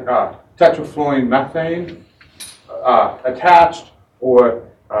flowing tetrafluorine methane attached, or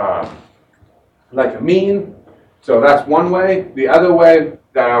like amine. So that's one way. The other way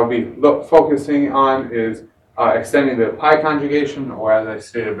that I'll be focusing on is extending the pi conjugation, or as I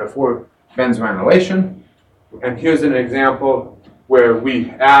stated before, benzimidylation. And here's an example where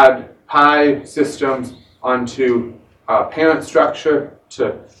we add pi systems onto a parent structure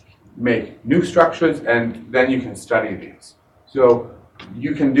to make new structures, and then you can study these. So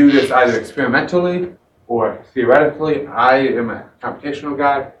you can do this either experimentally or theoretically. I am a computational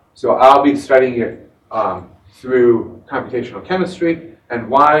guy, so I'll be studying it through computational chemistry. And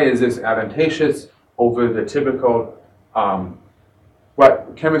why is this advantageous over the typical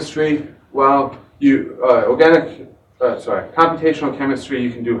chemistry? Well, computational chemistry,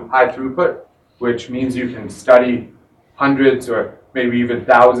 you can do high throughput, which means you can study hundreds or maybe even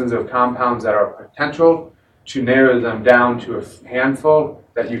thousands of compounds that are potential to narrow them down to a handful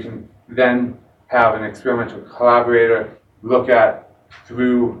that you can then have an experimental collaborator look at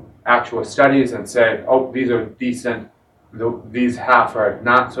through actual studies and say, oh, these are decent, these half are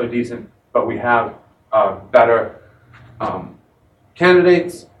not so decent, but we have better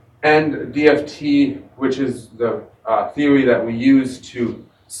candidates. And DFT, which is the theory that we use to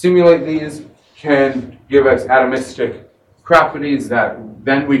simulate these, can give us atomistic properties that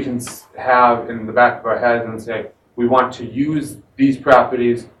then we can have in the back of our heads and say, we want to use these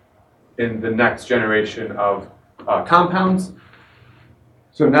properties in the next generation of compounds.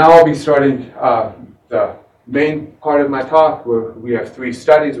 So now I'll be starting the main part of my talk, where we have 3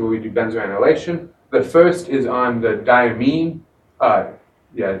 studies where we do benzimidylation. The first is on the diamine,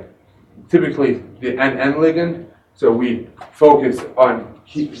 typically the NN ligand. So we focus on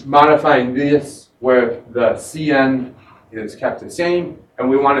modifying this where the CN is kept the same, and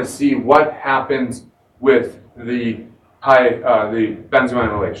we want to see what happens with the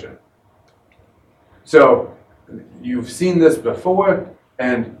benzimidylation. So you've seen this before,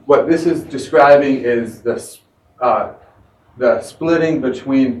 and what this is describing is the splitting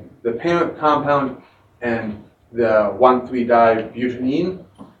between the parent compound and the 1,3-dibutene,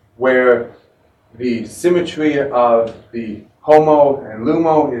 where the symmetry of the HOMO and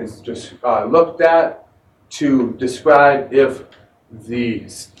LUMO is just looked at to describe if the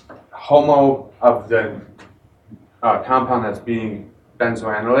HOMO of the compound that's being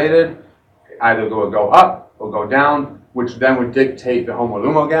benzoylated either will go up or go down, which then would dictate the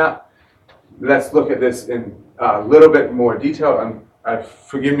HOMO-LUMO gap. Let's look at this in a little bit more detail.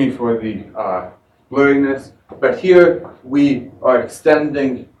 Forgive me for the blurriness, but here we are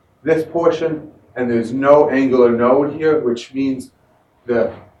extending this portion, and there's no angular node here, which means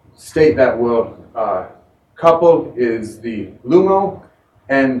the state that will couple is the LUMO,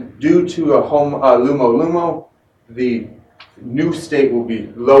 and due to a LUMO-LUMO, the new state will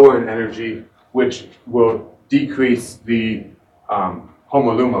be lower in energy, which will decrease the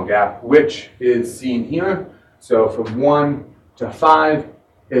HOMO-LUMO gap, which is seen here. So from 1 to 5,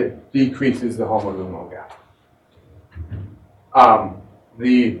 it decreases the HOMO-LUMO gap.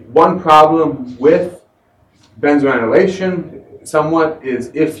 The one problem with benzimidylation somewhat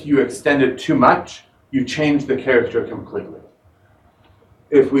is if you extend it too much, you change the character completely.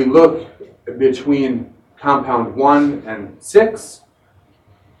 If we look between compound 1 and 6,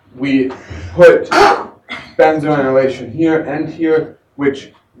 we put benzimidylation here and here,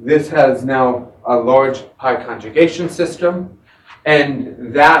 which this has now a large pi conjugation system,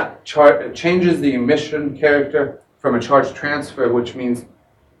 and that changes the emission character from a charge transfer, which means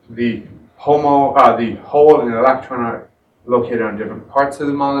the hole and the electron are located on different parts of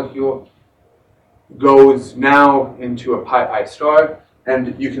the molecule, goes now into a pi star,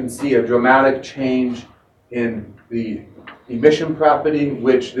 and you can see a dramatic change in the emission property,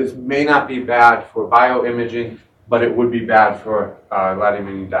 which this may not be bad for bioimaging, but it would be bad for light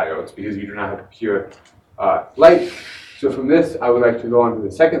emitting diodes because you do not have pure light. So from this, I would like to go on to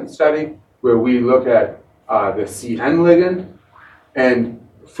the second study where we look at the CN ligand. And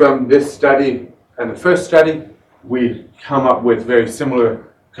from this study and the first study, we come up with very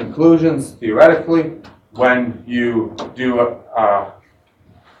similar conclusions theoretically. When you do a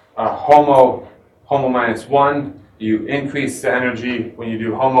homo -1, you increase the energy. When you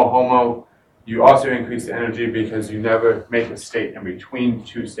do homo, you also increase the energy because you never make a state in between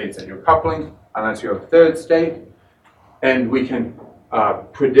two states that you're coupling, unless you have a third state. And we can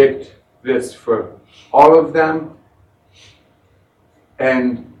predict this for all of them.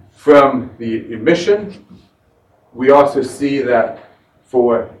 And from the emission, we also see that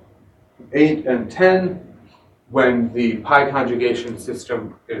for 8 and 10, when the pi conjugation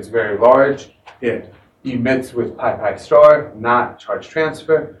system is very large, it emits with pi star, not charge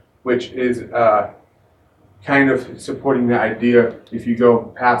transfer, which is kind of supporting the idea if you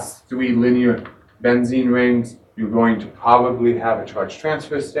go past 3 linear benzene rings, you're going to probably have a charge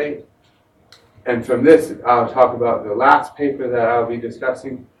transfer state. And from this, I'll talk about the last paper that I'll be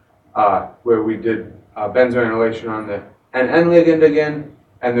discussing, where we did benzoynylation on the NN ligand again,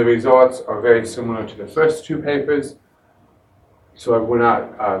 and the results are very similar to the first 2 papers. So I will not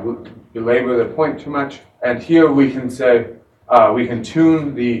belabor the point too much. And here we can say we can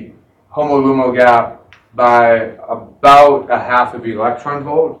tune the homo-lumo gap by about 1/2 of electron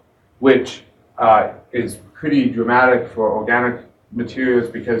volt, which is pretty dramatic for organic materials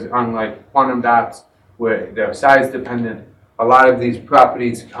because unlike quantum dots, where they're size dependent, a lot of these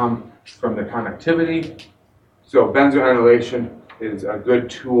properties come from the conductivity. So benzoynylation is a good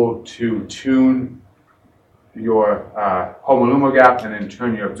tool to tune your homo-lumo gap and in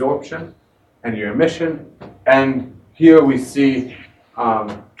turn your absorption and your emission. And here we see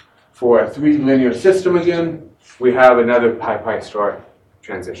for a 3 linear system again, we have another pi star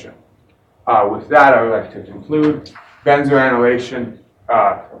transition. With that, I would like to conclude. Benzoynylation,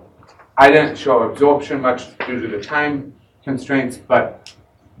 I didn't show absorption much due to the time constraints, but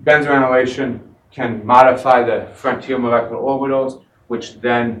benzoynylation can modify the frontier molecular orbitals, which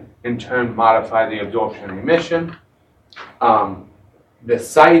then in turn modify the absorption and emission. The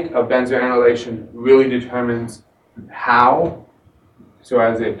site of benzoynylation really determines how. So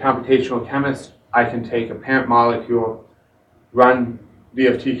as a computational chemist, I can take a parent molecule, run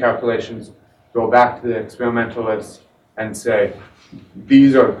VFT calculations, go back to the experimentalists and say,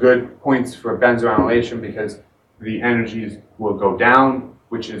 these are good points for benzoynylation because the energies will go down,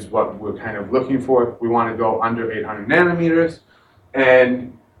 which is what we're kind of looking for. We want to go under 800 nanometers.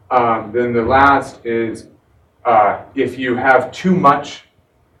 And then the last is if you have too much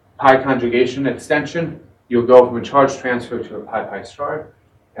pi conjugation extension, you'll go from a charge transfer to a pi star.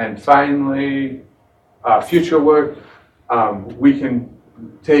 And finally, future work, we can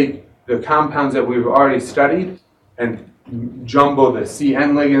take the compounds that we've already studied and jumble the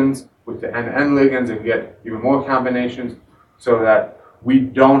CN ligands with the NN ligands and get even more combinations so that we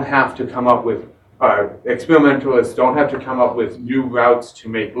don't have to come up with, experimentalists don't have to come up with new routes to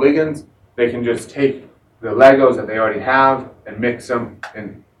make ligands. They can just take the Legos that they already have and mix them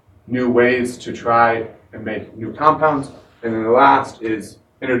in new ways to try and make new compounds. And then the last is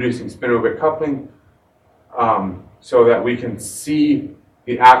introducing spin-orbit coupling so that we can see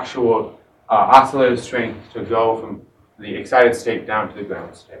the actual oscillator strength to go from the excited state down to the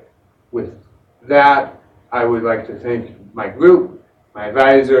ground state. With that, I would like to thank my group, my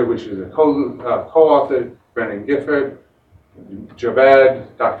advisor, which is a co-author, Brennan Gifford, Javed,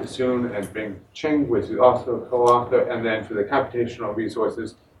 Dr. Soon, and Bing Ching, which is also a co-author, and then for the computational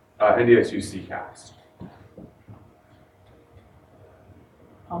resources, NDSU CCAST.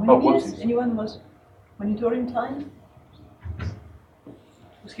 How many minutes? whoopsies. Anyone was monitoring time?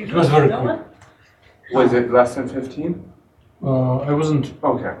 It was very No quick. one? Was it less than 15? I wasn't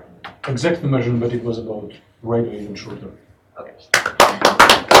Okay. exactly measuring, but it was about right or even shorter. Okay. It's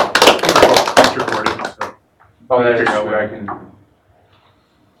recorded, so. Oh, that is Figure out true. where- I can.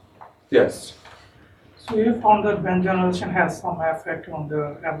 Yes. So you found that benzoynylation has some effect on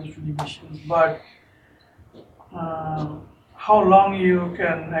the absorption emissions, but how long you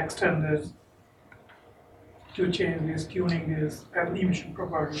can extend this to change this, tuning this emission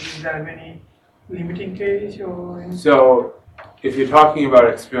properties? Is there any limiting case or any? So, if you're talking about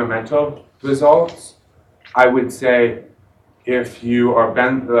experimental results, I would say if you are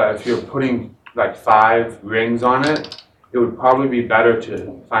if you're putting like 5 rings on it, it would probably be better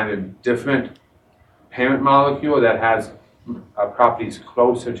to find a different parent molecule that has properties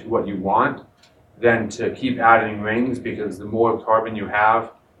closer to what you want than to keep adding rings, because the more carbon you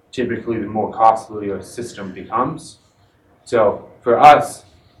have, typically the more costly your system becomes. So for us,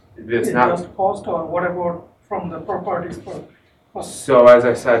 it's Is it not. just cost, or what about from the properties for So as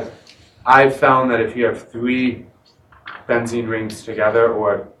I said, I've found that if you have 3 benzene rings together,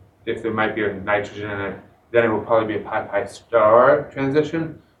 or if there might be a nitrogen in it, then it will probably be a pi-pi star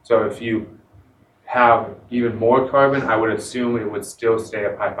transition. So if you have even more carbon, I would assume it would still stay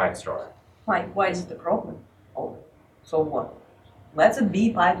a pi-pi star. Why is it a problem? Oh, so what? Let's it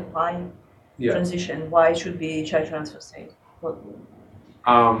be pi to pi Yeah. transition. Why it should be charge transfer state? What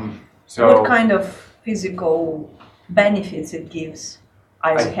So kind of physical benefits it gives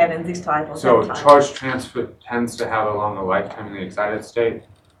either having this type or so that type? charge transfer tends to have a longer lifetime in the excited state,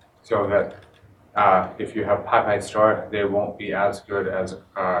 so that if you have pi-pi star, they won't be as good as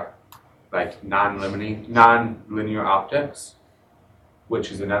like non-linear optics,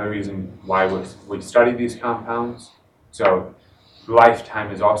 which is another reason why we study these compounds. So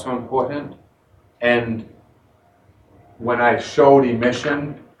lifetime is also important. And when I showed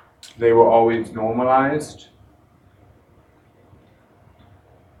emission, they were always normalized.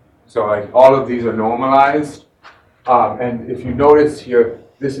 So like all of these are normalized. And if you notice here,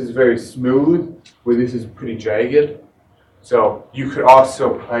 this is very smooth, where this is pretty jagged. So you could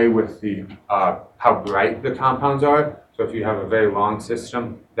also play with the how bright the compounds are. So if you have a very long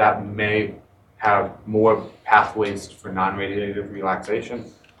system, that may have more pathways for non-radiative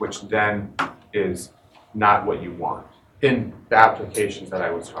relaxation, which then is not what you want in the applications that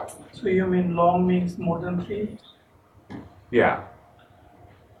I was talking about. So you mean long means more than 3? Yeah.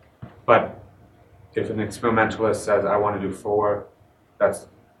 But if an experimentalist says, I want to do 4, that's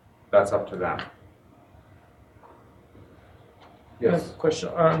up to them. Yes. Question.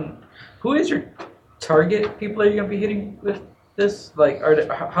 Who is your target people are you going to be hitting with this? Like, are they,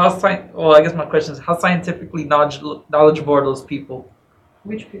 well, I guess my question is, how scientifically knowledgeable are those people?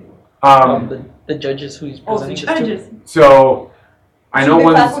 Which people? The judges who he's Oh, the presenting this to? judges. So I know Should be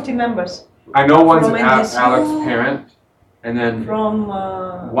one's faculty members From NDSU, Alex Parent, and then from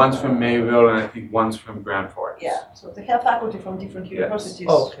one's from Mayville, and I think one's from Grand Forks. yeah. So they have faculty from different universities,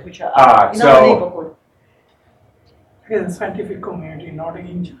 Oh, okay. which are in our neighborhood. In the scientific community, not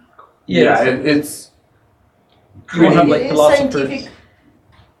in Yeah, it's You won't have like It is philosophers. scientific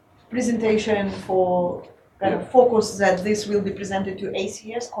presentation for kind of focus that this will be presented to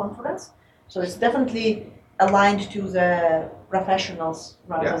ACS conference. So it's definitely aligned to the professionals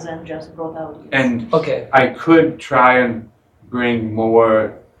rather than just brought out. and Okay. I could try and bring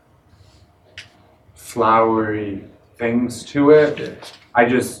more flowery things to it. I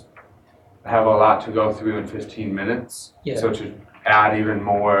just have a lot to go through in 15 minutes. Yeah. So to add even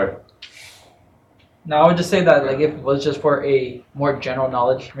more, Now I would just say that like if it was just for a more general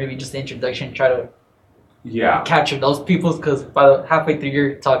knowledge, maybe just the introduction, try to yeah, capture those people, because by the halfway through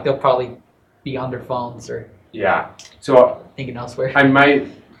your talk, they'll probably be on their phones or yeah. So thinking elsewhere. I might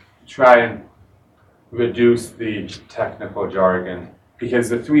try and reduce the technical jargon, because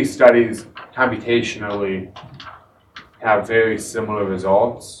the 3 studies computationally have very similar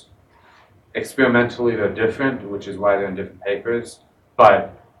results. Experimentally, they're different, which is why they're in different papers,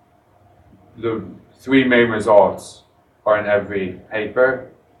 but the 3 main results are in every paper,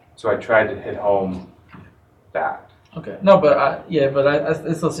 so I tried to hit home that. Okay. No, but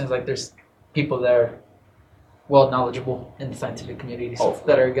it still seems like there's people that are well knowledgeable in the scientific community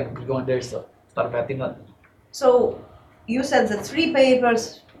that are going to be going there, so it's not a bad thing. So you said the 3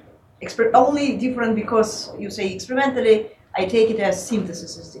 papers only different because you say experimentally. I take it as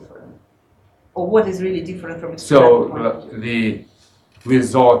synthesis is different, or what is really different from experimental? So the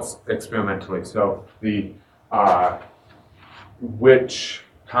results experimentally. So the which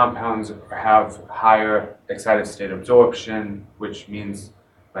compounds have higher excited state absorption, which means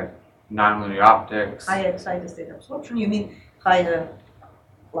like nonlinear optics. Higher excited state absorption. You mean higher,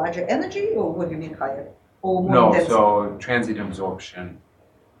 larger energy, or what do you mean higher? Or more No, intense? so transient absorption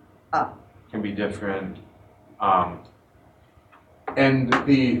Ah. can be different. And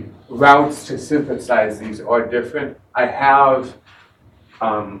the routes to synthesize these are different. I have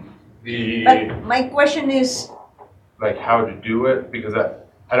But my question is, like how to do it, because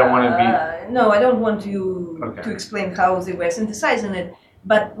I don't want to be. no, I don't want you Okay. to explain how they were synthesizing it.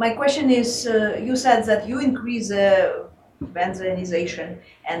 But my question is, you said that you increase benzoionization,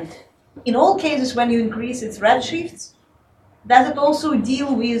 and in all cases when you increase its redshifts, does it also deal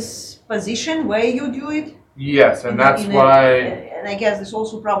with position where you do it? Yes, and that's why. And I guess there's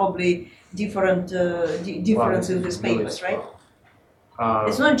also probably different difference in these papers, right?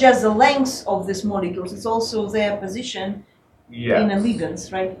 It's not just the length of these molecules; it's also their position in a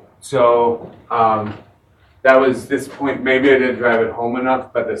ligands, right? So that was this point. Maybe I didn't drive it home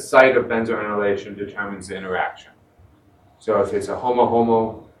enough, but the site of benzoinylation determines the interaction. So if it's a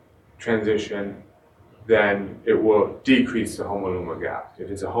homo-homo transition, then it will decrease the homo-lumo gap. If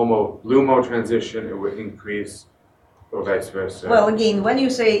it's a homo-lumo transition, it will increase, or vice versa. Well, again, when you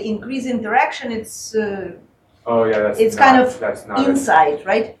say increase interaction, it's oh yeah, that's it's not, kind of that's not inside,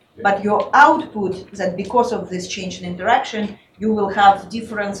 right? Yeah. But your output, that because of this change in interaction, you will have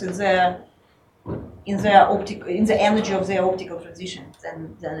difference in the energy of their optical transition.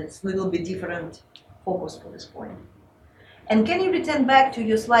 Then it's a little bit different focus for this point. And can you return back to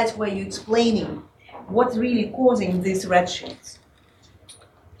your slides where you're explaining what's really causing these redshifts?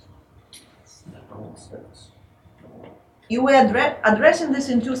 You were addressing this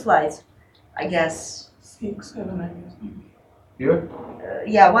in 2 slides, I guess. 6, 7, I guess. Maybe. Here?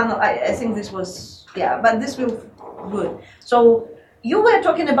 Yeah, one. I think this was, yeah, but this will good. So you were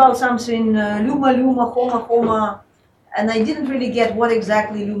talking about something luma luma homa homa, and I didn't really get what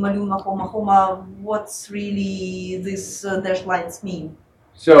exactly luma luma homa homa. What's really this dashed lines mean?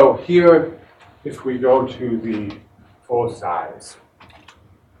 So here, if we go to the full size,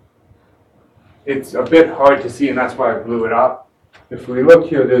 it's a bit hard to see, and that's why I blew it up. If we look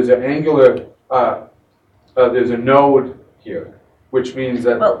here, there's an angular, there's a node here, which means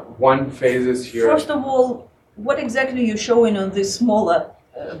that one phase is here. First of all, what exactly are you showing on these smaller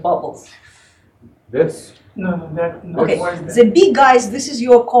bubbles? This? No, that. No, Okay, what is that? the big guys, this is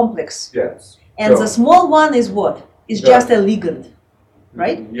your complex. Yes. And So- the small one is what? It's just a ligand,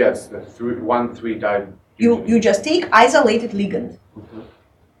 right? Yes, the 1,3-di. You just take isolated ligand, Mhm.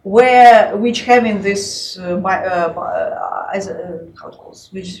 which having this how it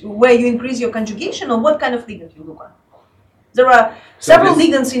calls, where you increase your conjugation, or what kind of ligand you look at? There are So several this-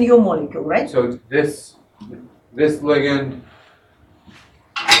 ligands in your molecule, right? So this ligand,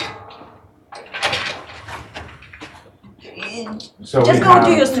 so Just we go have,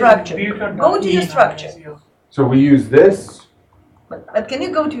 to your structure. Beta Go to your E structure. is your- so we use this. But can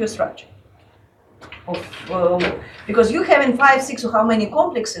you go to your structure? Because you have in 5, 6, or how many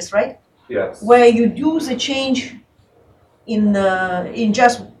complexes, right? Yes. Where you do the change in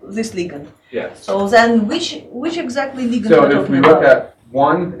just this ligand. Yes. So then, which exactly ligand So we're if talking we about? look at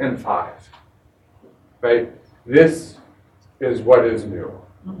 1 and 5, right? This is what is new.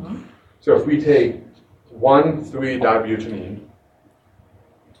 Mhm. So if we take 1,3-dibutene,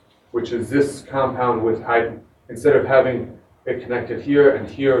 which is this compound with instead of having it connected here and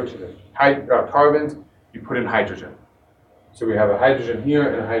here to the carbons, you put in hydrogen. So we have a hydrogen here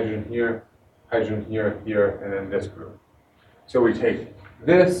and a hydrogen here, here, and then this group. So we take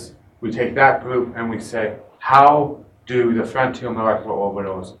this, we take that group, and we say, how do the frontier molecular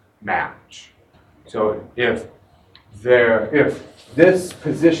orbitals match? So if this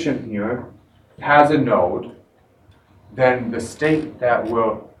position here has a node, then the state that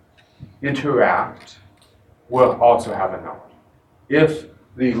will interact will also have a node. If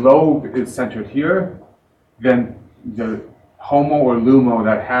the lobe is centered here, then the homo or lumo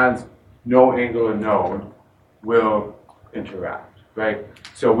that has no angular node will interact, right?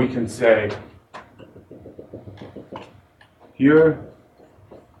 So we can say here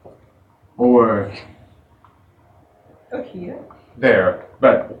or Here. there,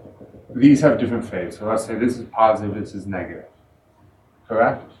 but these have different phases. So let's say this is positive, this is negative,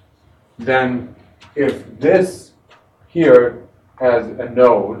 correct? Then if this here has a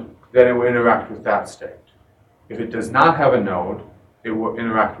node, then it will interact with that state. If it does not have a node, it will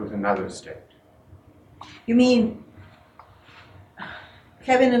interact with another state. You mean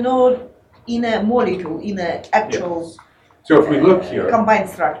having a node in a molecule, in an actual Yes. So if we look here, combined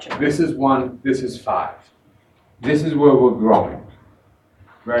structure? this is 1, this is 5. This is where we're growing,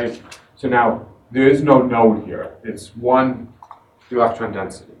 right? So now there is no node here. It's 1 electron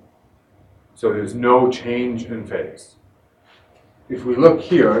density. So there's no change in phase. If we look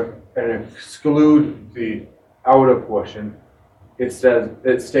here and exclude the outer portion, it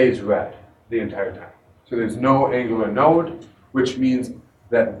stays red the entire time. So there's no angular node, which means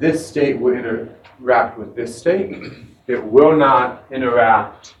that this state will interact with this state. It will not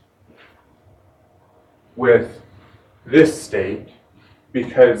interact with this state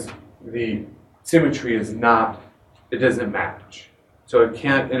because the symmetry is not, it doesn't match. So it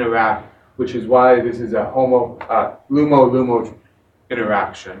can't interact, which is why this is a LUMO-LUMO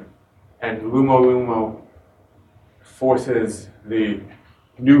interaction. And LUMO-LUMO forces the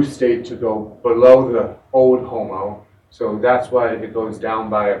new state to go below the old HOMO. So that's why it goes down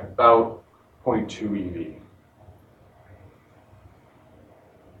by about 0.2 eV.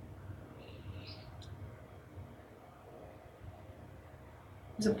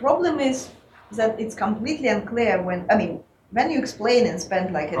 The problem is that it's completely unclear when, I mean, when you explain and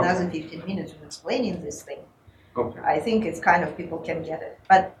spend like another 15 minutes of explaining this thing, I think it's kind of people can get it.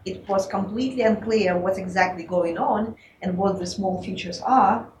 But it was completely unclear what's exactly going on and what the small features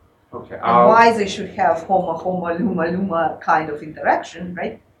are and why they should have HOMA, LUMA kind of interaction,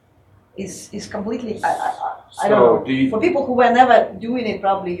 right? Is completely, I don't know. For people who were never doing it,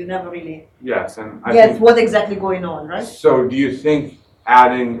 probably you never really and I get think, what exactly going on, right? So do you think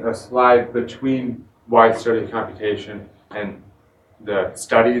adding a slide between wide study computation and the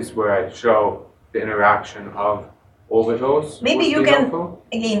studies where I show the interaction of orbitals? Maybe you would be can, helpful?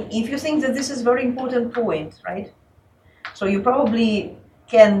 again, if you think that this is a very important point, right? So you probably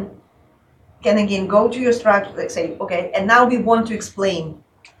can again go to your structure, like say, okay, and now we want to explain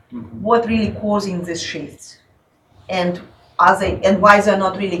what really causing these shifts and why they're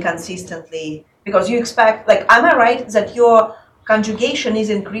not really consistently, because you expect, like, am I right that your conjugation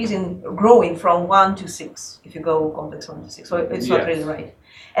is growing from 1 to 6 if you go complex 1 to 6, so it's not really right.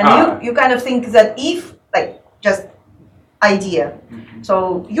 And you kind of think that if, like, just idea,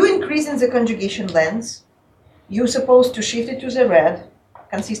 so you increasing the conjugation length, you're supposed to shift it to the red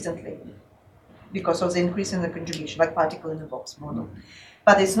consistently because of the increase in the conjugation, like particle in the box model.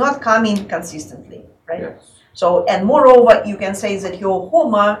 But it's not coming consistently, right? Yes. So, and moreover, you can say that your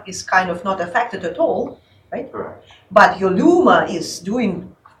HOMA is kind of not affected at all, right? Correct. But your LUMA is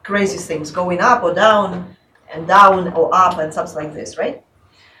doing crazy things, going up or down, and down or up, and something like this, right?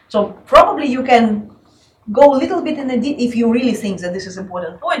 So probably you can go a little bit in the deep, if you really think that this is an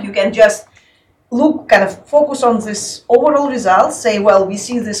important point, you can just look, kind of focus on this overall results, say, well, we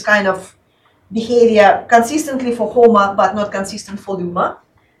see this kind of behavior consistently for HOMA, but not consistent for LUMA.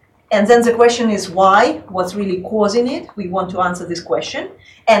 And then the question is why, what's really causing it? We want to answer this question.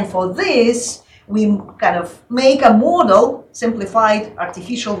 And for this, we kind of make a model, simplified,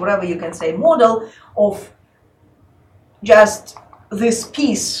 artificial, whatever you can say, model of just this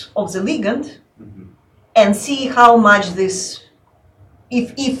piece of the ligand and see how much this,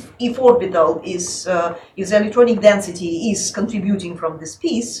 if orbital is, if the electronic density is contributing from this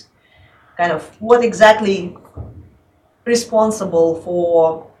piece, kind of what exactly responsible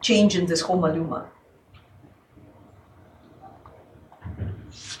for changing this HOMA-LUMA.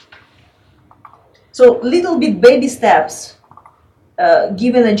 So little bit baby steps,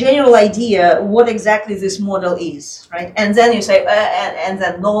 given a general idea what exactly this model is, right? And then you say, and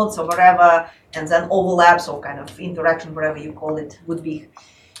then nodes or whatever, and then overlaps or kind of interaction, whatever you call it, would be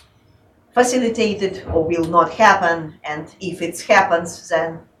facilitated or will not happen. And if it happens,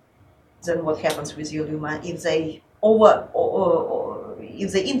 then what happens with your LUMA? If they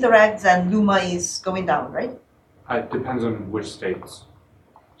if they interact, then LUMA is going down, right? It depends on which states.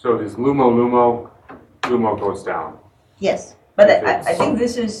 So if it's LUMO, LUMO goes down. Yes, but I think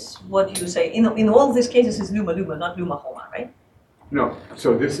this is what you say. In all these cases, it's LUMA, not LUMA-HOMA, right? No,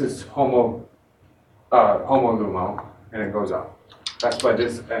 so this is HOMO-LUMO, and it goes up. That's why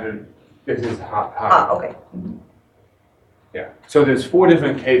this is high. Ah, okay. Yeah. So there's 4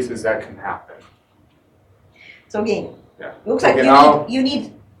 different cases that can happen. So again, Yeah. looks Okay, like you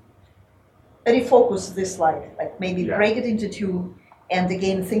need refocus this slide, like maybe break it into 2, and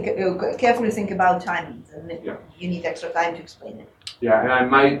again carefully think about timing. And you need extra time to explain it. Yeah, and I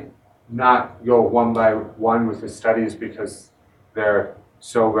might not go one by one with the studies because they're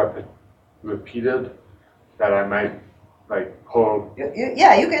so repeated that I might like pull.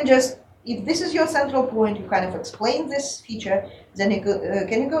 Yeah, you can just, if this is your central point, you kind of explain this feature, then you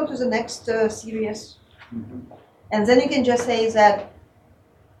can you go to the next series? And then you can just say that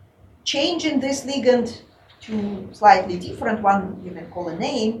changing this ligand to slightly different one, you can call a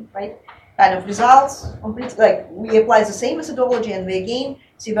name, right? Kind of results, like we apply the same methodology and we again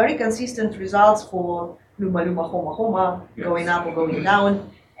see very consistent results for LUMA, HOMA, going up or going down,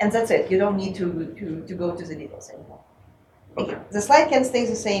 and that's it. You don't need to go to the details anymore. Okay. The slide can stay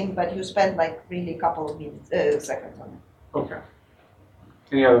the same, but you spend like really a couple of minutes, seconds on it. Okay.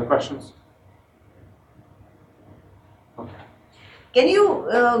 Any other questions? Okay. Can you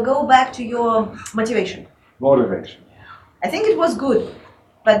go back to your motivation? Motivation. I think it was good,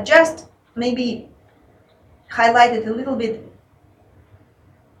 but just maybe highlight it a little bit.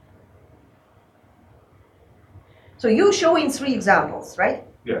 So you're showing 3 examples, right?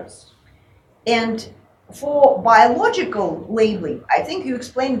 Yes. And for biological labeling, I think you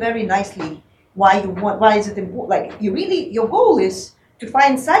explained very nicely why is it important. Like your goal is to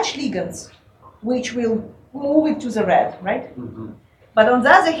find such ligands which will move it to the red, right? But on the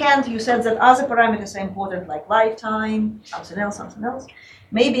other hand, you said that other parameters are important, like lifetime, something else.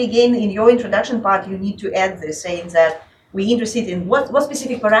 Maybe again in your introduction part, you need to add this, saying that We're interested in what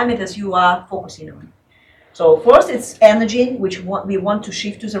specific parameters you are focusing on. So first it's energy, which we want to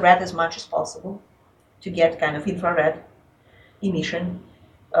shift to the red as much as possible to get kind of infrared emission.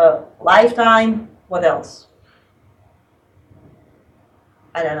 Lifetime, what else?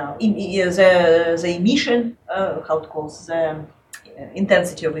 I don't know, the emission, how it calls, the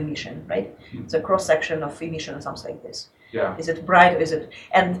intensity of emission, right? The cross-section of emission or something like this. Yeah. Is it bright, or is it,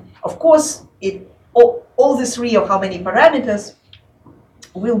 and of course, all the three of how many parameters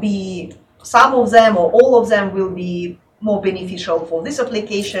will be, some of them or all of them will be more beneficial for this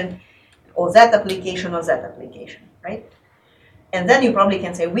application, or that application, right? And then you probably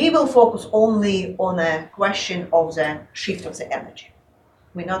can say, we will focus only on a question of the shift of the energy.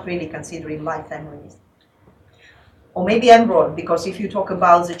 We're not really considering lifetime or anything. Or maybe I'm wrong, because if you talk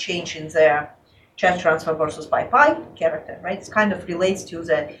about the change in the charge transfer versus pi character, right? It kind of relates to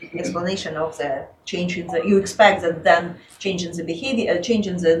the explanation of the change in the, you expect that then change in the behavior, change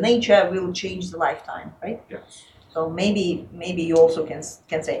in the nature will change the lifetime, right? Yes. So maybe you also can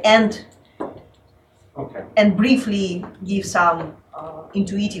say, and briefly give some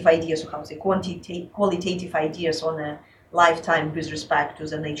intuitive ideas, or how to say, qualitative ideas on a lifetime with respect to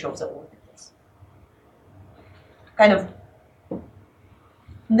the nature of the orbitals. Kind of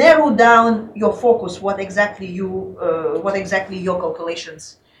narrow down your focus, what exactly your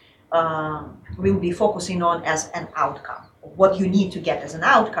calculations will be focusing on as an outcome, what you need to get as an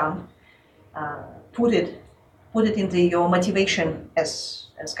outcome. Put it into your motivation as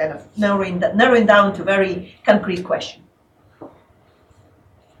kind of narrowing down to very concrete question.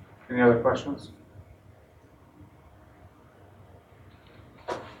 Any other questions?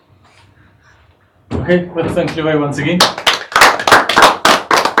 Okay, let's thank Levi once again.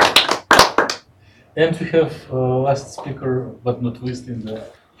 And we have last speaker, but not least in the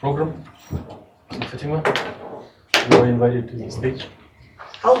program, Fatima. You are invited to the stage.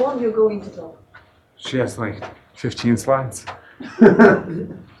 How long are you going to talk? She has like 15 slides. I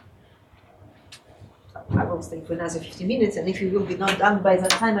will stay for another 50 minutes, and if you will be not done by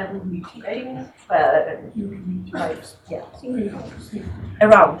that time, I will be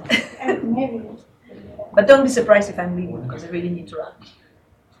around. Maybe. But don't be surprised if I'm leaving, because I really need to run.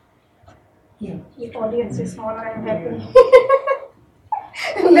 If audience is smaller, I'm happy.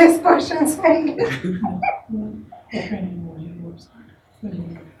 Less questions, right?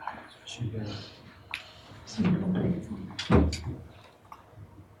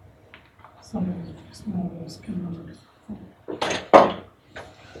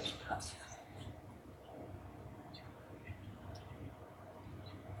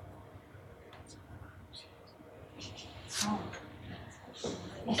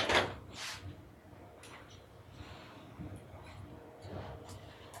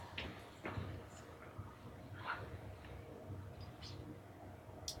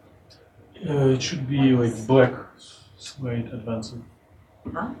 It should be like black slide advancing.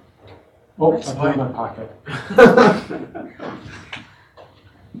 Huh? Oh, I put it in my pocket.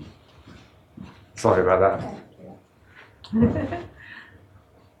 Sorry about that.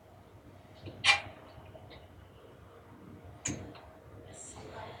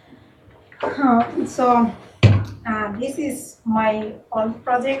 This is my own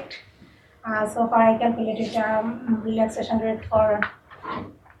project. So far I calculated relaxation rate for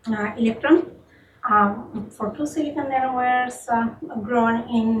electron for 2 silicon nanowires grown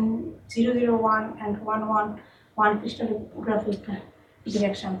in 001 and 111 crystallographic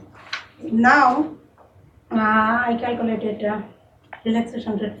direction. Now I calculated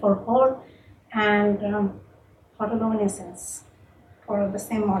relaxation rate for hole and photoluminescence for the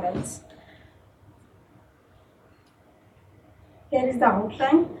same models. Here is the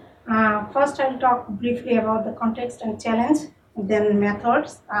outline. First I'll talk briefly about the context and challenge, then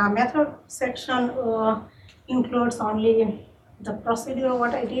methods. Method section includes only the procedure,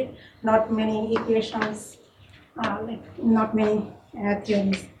 what I did, not many equations, not many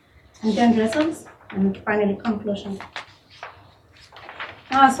theories. And then results, and finally conclusion.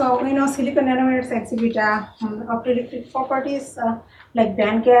 So we know silicon nanowires exhibit optoelectric properties like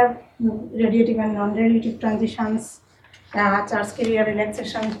band gap, radiative and non-radiative transitions, charge carrier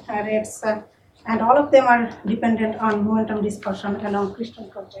relaxation rates, and all of them are dependent on momentum dispersion along crystal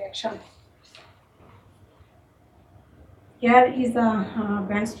projection. Here is the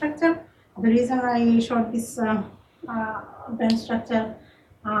band structure. The reason I showed this band structure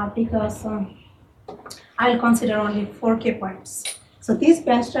because I'll consider only 4K points. So this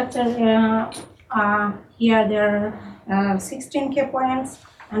band structure here there are 16K points,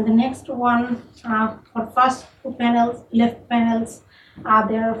 and the next one for first 2 panels, left panels,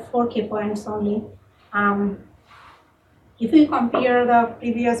 there are 4K points only. If we compare the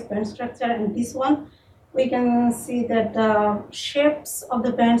previous band structure and this one, we can see that the shapes of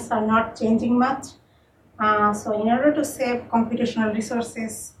the bands are not changing much. So in order to save computational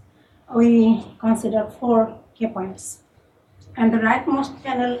resources, we consider 4 K points. And the rightmost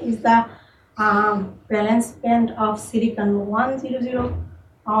panel is the valence band of silicon 100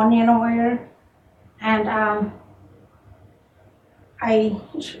 nanowire, and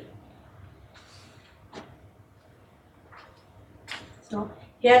so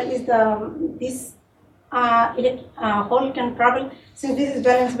here is this hole can travel. Since this is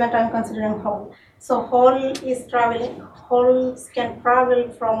valence band, I'm considering hole. So holes can travel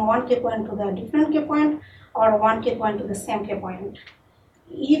from one K point to the different K point, or one K point to the same K point.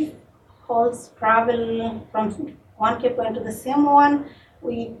 If holes travel from one K point to the same one,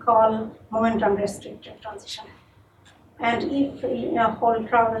 we call momentum restricted transition. And if a hole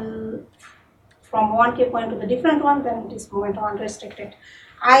travel from one K point to the different one, then it is momentum unrestricted.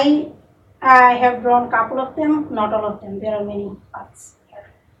 I have drawn a couple of them, not all of them. There are many paths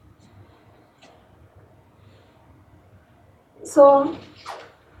here. So,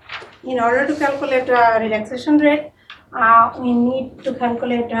 in order to calculate relaxation rate, we need to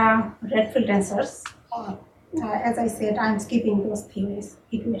calculate Redfield tensors. As I said, I'm skipping those theories,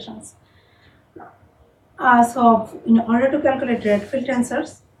 equations. So, in order to calculate Redfield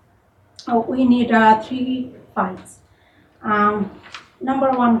tensors, we need 3 files.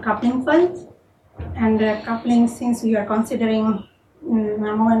 Number 1, coupling files, and coupling, since we are considering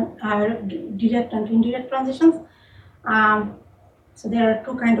direct and indirect transitions. So there are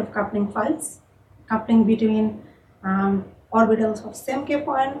 2 kinds of coupling files: coupling between orbitals of same K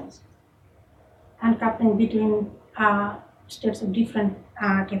points, and coupling between states of different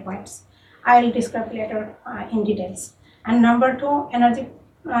K points. I will describe later in details. And number 2, energy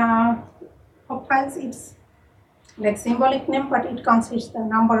of files, it's like symbolic name, but it consists the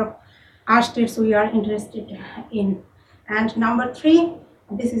number of R states we are interested in. And number 3,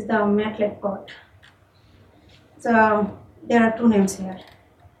 this is the MATLAB code. So there are 2 names here.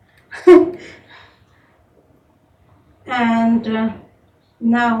 And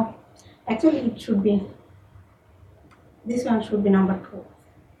now, actually it should be, this one should be number 2.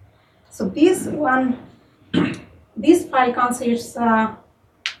 So this one, this file consists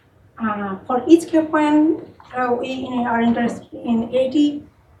for each K point, we are interested in 80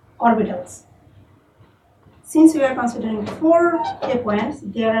 orbitals. Since we are considering 4 K points,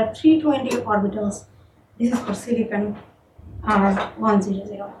 there are 320 orbitals. This is for silicon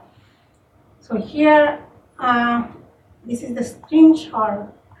 100. So here, this is the string, or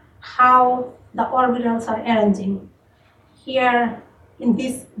how the orbitals are arranging. Here in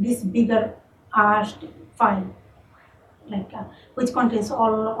this bigger file, like which contains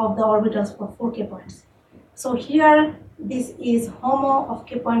all of the orbitals for 4 K points. So here, this is HOMO of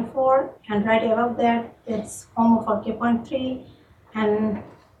K point 4, and right above that, it's HOMO for K point 3, and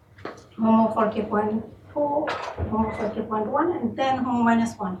HOMO for K point 2, HOMO for K point 1, and then HOMO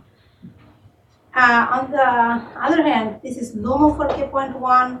minus 1. On the other hand, this is LOMO for K point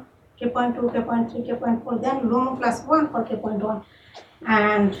 1, K point 2, K point 3, K point 4, then LOMO plus 1 for K point 1,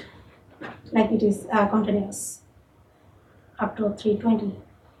 and like it is continuous up to 320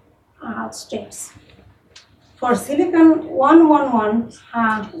 states. For silicon 111,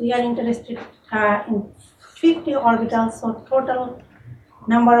 we are interested in 50 orbitals, so total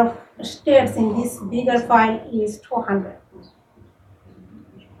number of states in this bigger file is 200.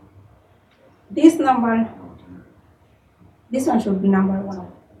 This number, this one should be number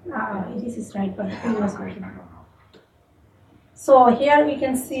 1. This is right, but previous version. So here we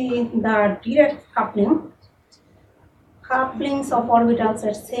can see the direct couplings of orbitals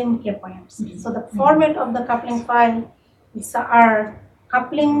at same K points. So the format of the coupling file is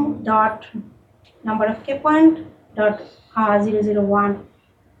coupling dot number of K point dot 001,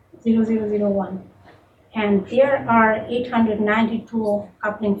 and there are 892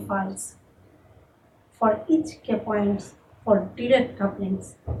 coupling files for each K points for direct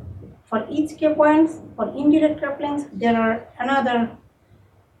couplings. For each K points for indirect couplings, there are another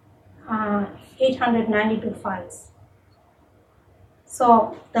 892 files.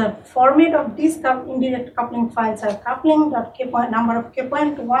 So the format of these indirect coupling files are coupling dot K point number of K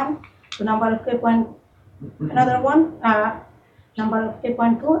point 1 to number of K point another one, number of K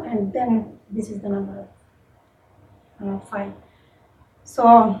point 2, and then this is the number of file.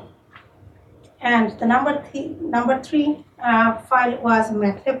 So, and the number 3 file was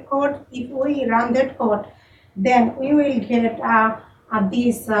MATLAB code. If we run that code, then we will get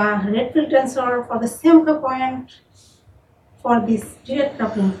this Redfield tensor for the same K point for these direct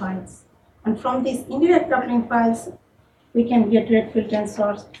coupling files. And from these indirect coupling files, we can get rate field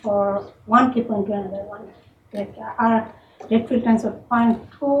tensors for one k point to another one. Like our rate field tensor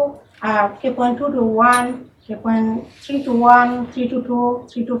 0.2, k point 2 to 1, k point 3 to 1, 3 to 2,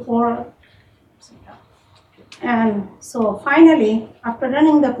 3 to 4, etc. And so finally, after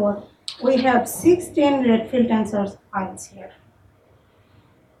running the code, we have 16 rate field tensors files here.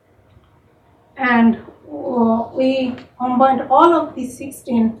 And we combined all of these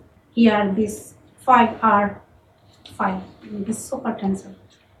 16 here, this 5R file, this super tensor.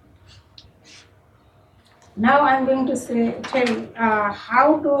 Now I'm going to tell you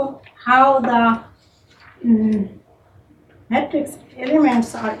how the matrix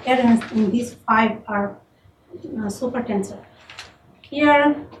elements are arranged in this 5R super tensor.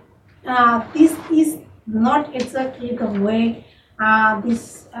 Here, this is not exactly the way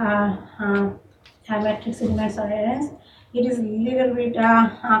these matrix elements are arranged. It is a little bit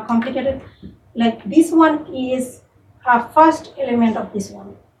complicated. Like this one is first element of this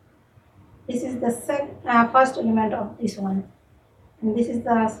one. This is the first element of this one, and this is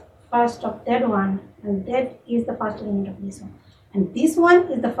the first of that one, and that is the first element of this one, and this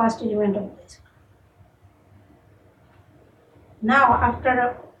one is the first element of this one. Now,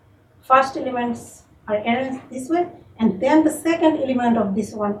 after first elements are arranged this way, and then the second element of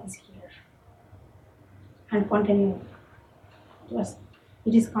this one is here, and continue. Yes,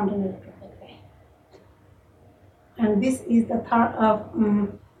 it is continued that way. And this is the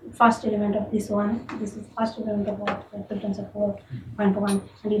third. First element of this one. This is first element of what the field tensor 4.1,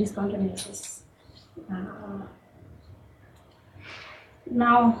 and it is continuous.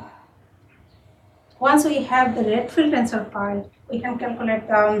 Now, once we have the rate field tensor file, we can calculate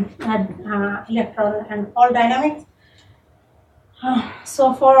the electron and hole dynamics.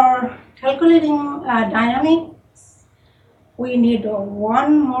 So for calculating dynamics, we need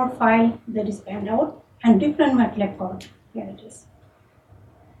one more file that is panned out and different MATLAB code. Here it is.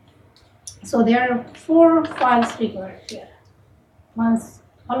 So there are 4 files required here. Once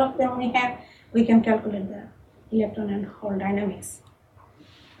all of them we have, we can calculate the electron and hole dynamics.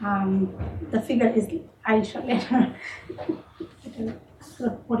 The figure is, I'll show later.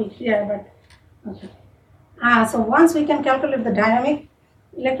 Put it here, but okay. So once we can calculate the dynamic,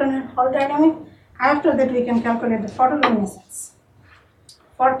 electron and hole dynamic, after that we can calculate the photoluminescence.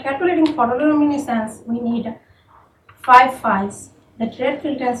 For calculating photoluminescence, we need 5 files. The rate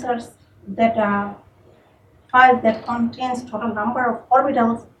field tensors, that file that contains total number of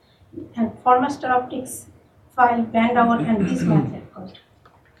orbitals, and Formaster optics file, band hour, and this MATLAB code.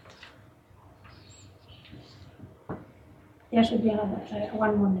 There should be another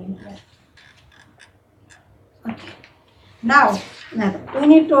one more name here. Okay. Now we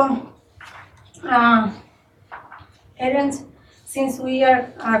need to arrange. Since we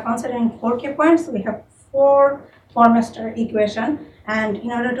are considering 4K points, we have 4 Formaster equation. And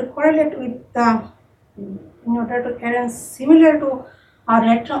in order to correlate with in order to arrange similar to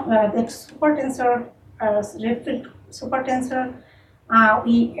that super tensor, rate field super tensor,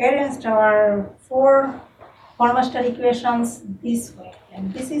 we arranged our 4 Formaster equations this way.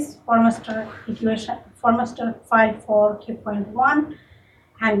 And this is Formaster equation, Formaster file for K.1,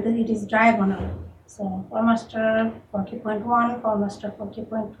 and then it is diagonal. So Formaster for K.1, Formaster for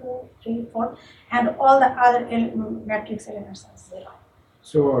K.2, 3, 4, and all the other matrix elements are 0.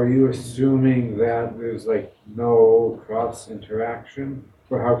 So are you assuming that there's like no cross interaction?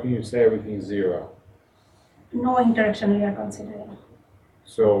 Or how can you say everything's 0? No interaction we are considering.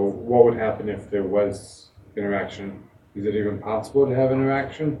 So what would happen if there was interaction? Is it even possible to have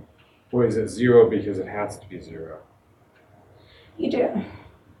interaction? Or is it 0 because it has to be 0?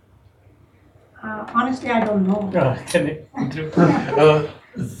 Honestly, I don't know. Can I interrupt?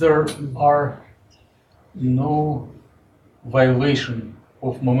 There are no violation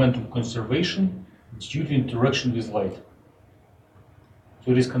of momentum conservation due to interaction with light.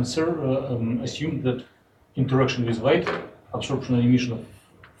 So it is assumed that interaction with light, absorption and emission of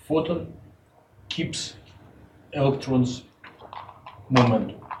photon, keeps electrons'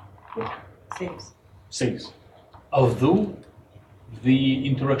 momentum. Saves. Although the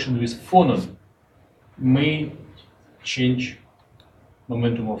interaction with phonon may change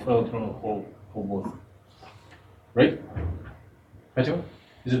momentum of electron or hole for both. Right? Fatima?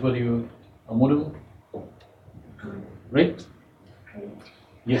 Is it what you are modeling? Right?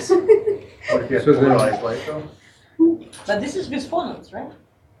 Yes. What if you have So then- polarized light though? But this is with phonons, right?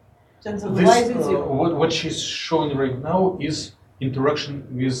 Since This, otherwise it's 0. what she's showing right now is interaction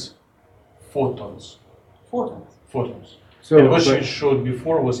with photons. Photons. Photons. So And what but she showed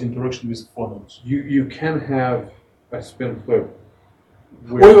before was interaction with photons. you can have a spin flip.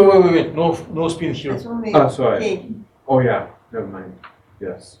 Wait. No spin here. That's only Oh, sorry. K. Oh yeah, never mind.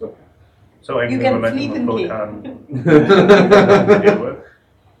 Yes. Okay. So You angular can momentum of flip photon to deal with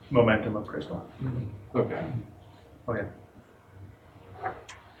momentum of crystal. Okay. Okay.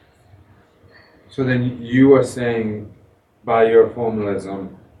 So then you are saying, by your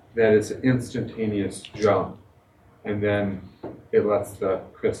formalism, that it's an instantaneous jump, and then it lets the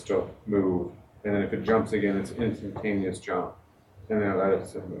crystal move, and then if it jumps again, it's an instantaneous jump, and then it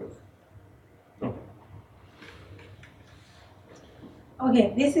lets it move.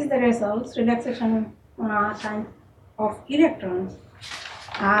 Okay, this is the results, relaxation time of electrons.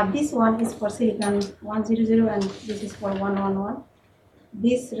 This one is for silicon 100 and this is for 111.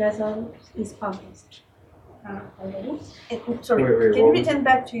 This result is published already. Sorry, Wait, can you what was return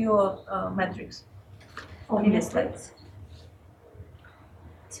back to your matrix? On Previous this slide. slide.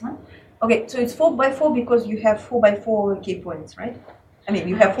 This one? Okay, so it's 4 by 4 because you have 4 by 4 key points, right? I mean,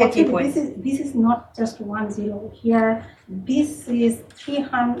 you have 4 key Actually, points. this is not just 10 here. This is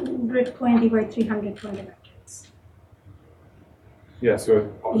 320 by 320 matrix. Yeah,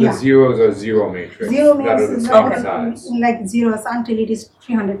 so Yeah. the zeros are zero matrix. Zero that means are the is same Okay. size. like zeros until it is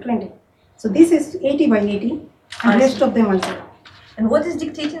 320. So this is 80 by 80, I and rest see. of them are zero. And what is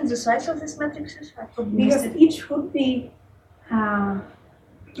dictating the size of these matrices? I probably Because missed it. it should be,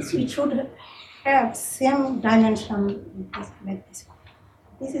 it should have same dimension like this one.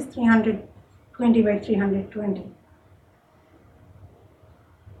 This is 320 by 320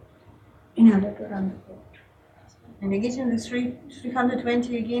 in order to run the code. And you're getting the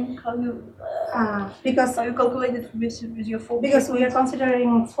 320 again? Because How you calculate it with your 4 because we are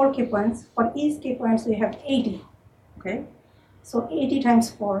considering 4 key points. For each key points we have 80. Okay. So 80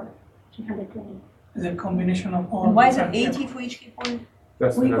 times 4, 320. Is a combination of all. And why is it different 80 for each key point?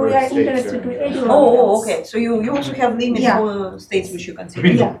 That's the We number are of states interested there. to 80. Oh, okay. So you also have limits Yeah. for states which you consider.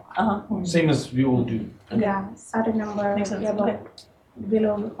 Yeah, Uh-huh. Same as we all do. yeah, certain number Makes sense. above, Okay.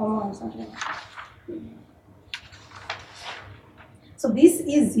 below or something. So this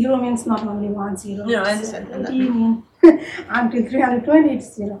is 0 means not only 10. No, I understand. 80 means until 320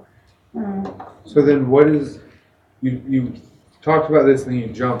 it's 0. So then what is, you talked about this and then you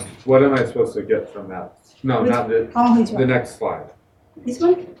jumped. What am I supposed to get from that? No, Which- not the, From which the one? next slide. This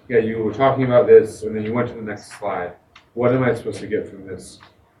one? Yeah, you were talking about this and then you went to the next slide. What am I supposed to get from this?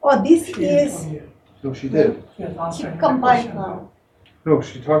 Oh, this is, No, she did. combined now. No,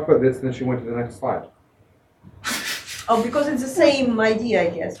 she talked about this and then she went to the next slide. Oh, because it's the same idea, I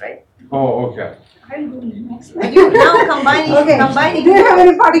guess, right? Oh, okay. I'll go to the next Are slide. you now combining, Okay, combining? do you have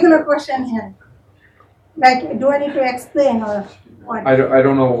any particular question here? Like, do I need to explain or what? I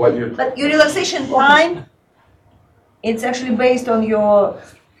don't know what you're, But your relaxation time, it's actually based on you're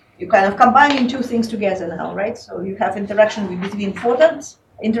kind of combining two things together now, right? So you have interaction between photons,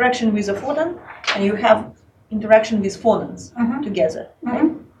 interaction with a photon, and you have interaction with phonons Mhm. together, right?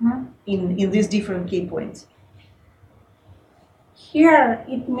 Mhm. In these different key points. Here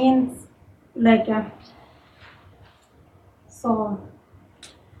it means like so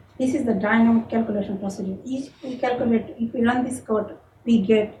this is the dynamic calculation procedure. If we run this code, we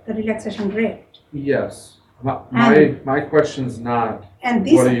get the relaxation rate. yes. My And- my question's not And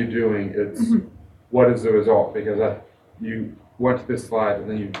this what are you doing, it's Mhm. what is the result? Because you went to this slide and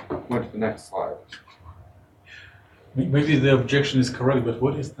then you went to the next slide. Maybe the objection is correct, but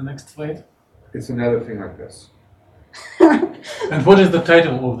what is the next slide? It's another thing like this. And what is the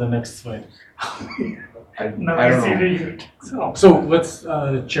title of the next slide? I Now don't know. So let's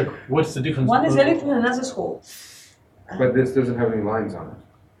check. What's the difference? One is electron, another is hole. But this doesn't have any lines on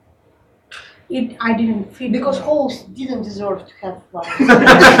I didn't feed Because it. holes didn't deserve to have lines.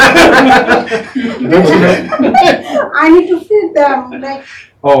 I need to feed them like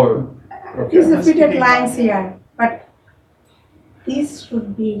Oh, these okay. are fitted lines here, but this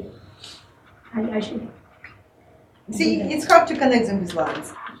should be. I should See, it's hard to connect them with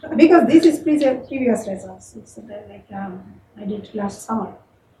lines. because this is previous results. It's like I did last summer,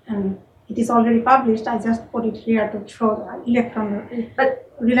 and it is already published. I just put it here to show the electron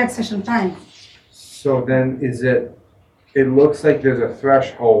relaxation time. So then it looks like there's a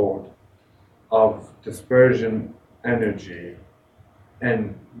threshold of dispersion energy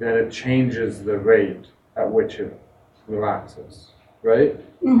and then it changes the rate at which it relaxes, right?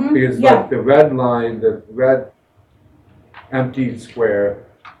 Mm-hmm. Because Yeah. like the red line, the red empty square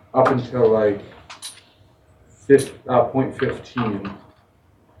up until like 0.15.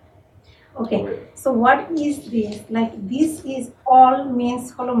 Okay. So what is this? Like this is all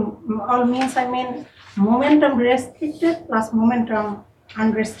means I mean momentum restricted plus momentum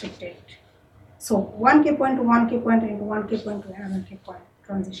unrestricted. So one key point to one key point and one key point to another key point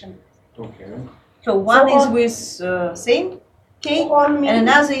transition. Okay. So one So is all- with same K all and means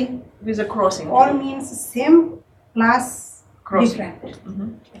another with a crossing. all means same plus Cross. different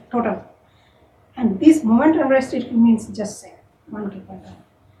Mhm. total. And this momentum restricted means just same, 1 K quantum.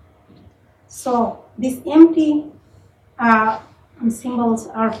 So these empty symbols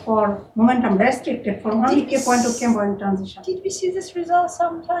are for momentum restricted for only K point to K point transition. Did we see this result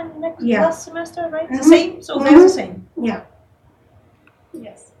sometime Yeah. last semester, right? The Mhm. same? So they're the same. Yeah.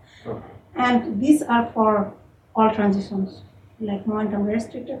 Yes. Okay. And these are for all transitions, like momentum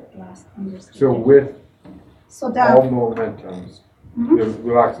restricted plus unrestricted. So with So the all momentums, Mhm. the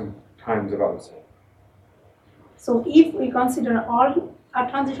relaxant time is about the same. So if we consider all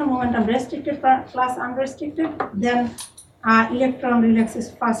transition momentum restricted plus unrestricted, then electron relaxes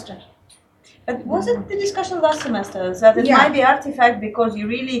faster. But was it the discussion last semester that it Yeah. might be artifact because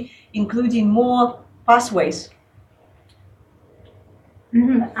you're really including more pathways?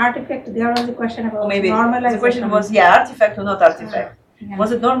 Artifact, there was a question about Or maybe normalization. the question was, yeah, artifact or not artifact? Yeah.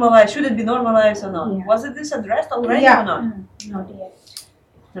 Was it normalized? Should it be normalized or not? Yeah. Was it this addressed already Yeah. or not? Not yet.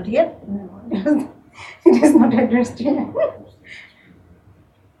 Not yet? No, it is not addressed yet.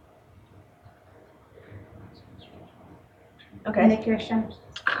 Okay. Any questions?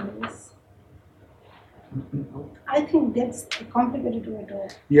 Please. I think that's a complicated way to.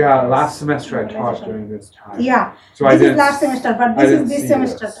 Yeah, last semester I taught during this time. Yeah, So I this is didn't. last semester, but I this didn't is this see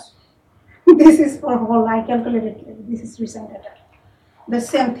semester. this. This is for whole. I calculated. This is recent data. The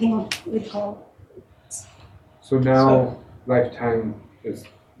same thing with whole. So now lifetime is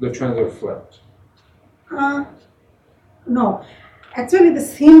the trends are flipped. No, actually the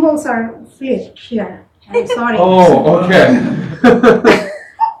symbols are flipped here. I'm sorry. Oh, okay.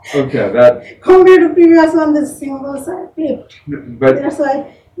 Okay, that. Compared to previous one, the symbols are flipped. But That's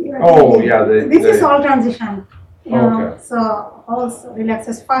why. You are oh getting- yeah, This is all transition. You know, Okay. so also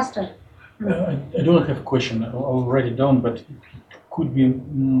relaxes faster. I don't have a question. I'll write it down, but it could be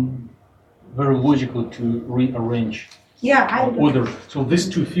very logical to rearrange Yeah, I do. order. So these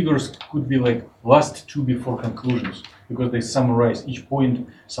two figures could be like last two before conclusions because they summarize, each point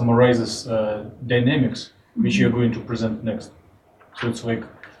summarizes dynamics which you're going to present next. So it's like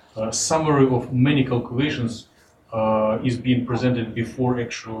a summary of many calculations is being presented before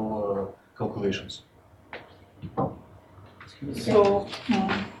actual calculations. So,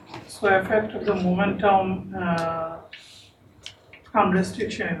 so effect of the momentum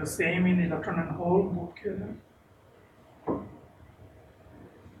restriction is the same in electron and hole, both cases.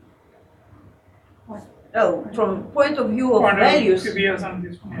 Oh, from point of view of Point of values, PBS and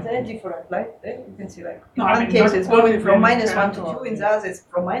this one. they're different, right? There you can see like in No, I one mean, case not it's only going from from -1 to ten 2, in the other it's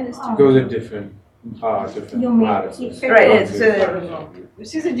from -2. those are different, different You mean lattices. effect Right, of- it's you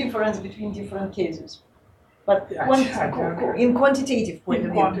see the difference between different cases. But in quantitative point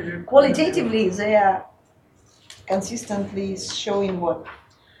of view, qualitatively they are consistently showing what?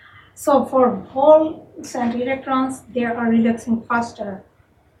 So for holes and electrons, they are relaxing faster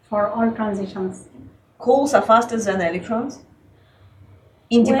for all transitions. Holes are faster than electrons,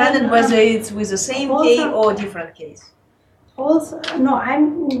 independent When, whether it's with the same holes K are- or different Ks. Holes, no, I'm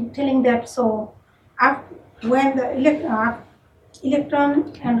telling that so when the electron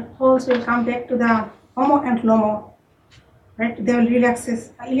and holes will come back to the HOMO and LOMO, right? They will relaxes.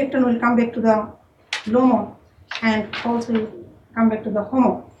 Electron will come back to the LOMO, and holes will come back to the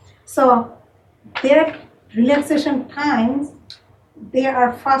HOMO. So their relaxation times, they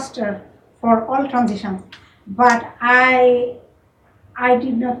are faster for all transitions. But I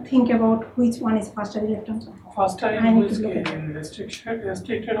did not think about which one is faster, electrons or holes. First time I in need which to look case, at it. in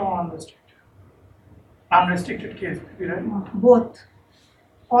restricted or unrestricted? Unrestricted case, right? Both,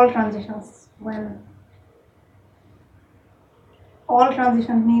 all transitions. When all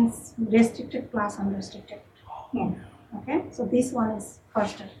transition means restricted plus unrestricted. Okay. Okay, so this one is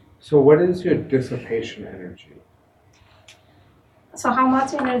faster. So what is your dissipation energy? So how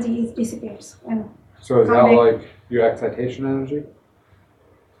much energy is dissipates when? So is How that big? like your excitation energy?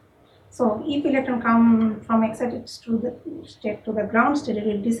 So if electron come from excited to the state to the ground state, it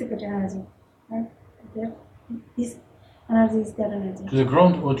will dissipate energy. Right? This energy is their energy. To the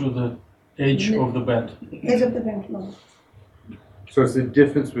ground or to the edge of the band? Edge of the band no. So it's the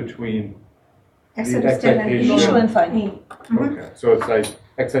difference between Excited state and excitation. Initial and final. Mhm. Okay, so it's like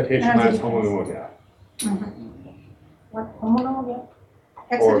excitation Energy minus difference. homonomia. What homo?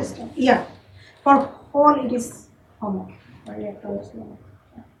 Excited state. Yeah. For hole it is homo. For electron is LOMO.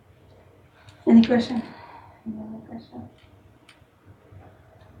 Yeah. Any question? Any other question?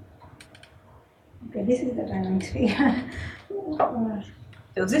 Okay, this is the dynamics figure.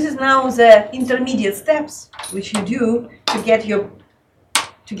 So this is now the intermediate steps which you do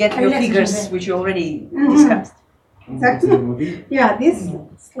to to get your Relaxation figures, rate. which you already Mhm. discussed. Exactly. Yeah, this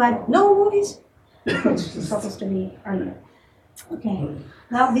slide No movies? is supposed to be earlier. Okay,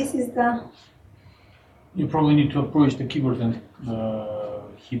 now this is the, You probably need to approach the keyboard and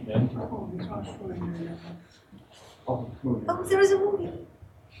hit the enter. Oh, it's not showing you. Oh, movie. Oh, there is a movie.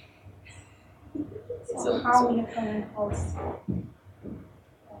 so how electron holds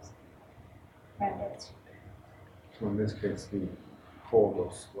brackets. So in this case, the hole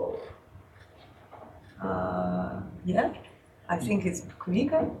goes slower. Yeah, I think it's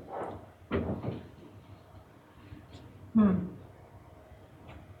quicker.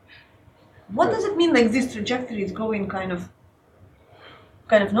 What does it mean? Like this trajectory is going kind of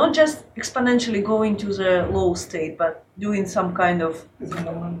not just exponentially going to the low state, but doing some kind of It's a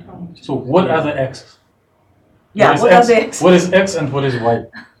momentum. So what are the x's? yeah. What are X? the x? What is x and what is y?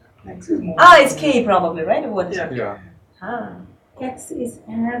 X is more. Ah, it's k probably, right? Or what is it? Yeah. Ah. X is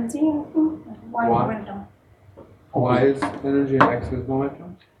energy, and Y What? momentum. Y is energy and X is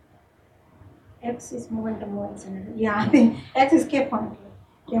momentum. X is momentum, Y is energy. Yeah, I think X is K point,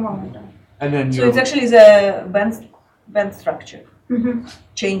 K momentum. And then So it's actually the band structure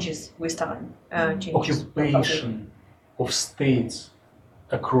changes with time. Changes. Occupation of states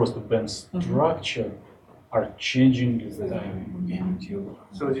across the band structure are changing with time.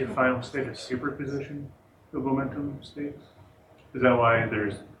 So is your final state a superposition of momentum states? Is that why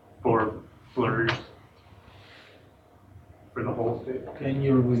there's 4 blurs for the whole state? Can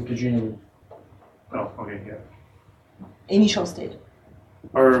you repeat the general? Oh, okay, yeah. Initial state.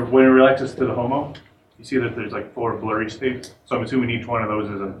 Or when it relaxes to the HOMO, you see that there's like 4 blurry states. So I'm assuming each one of those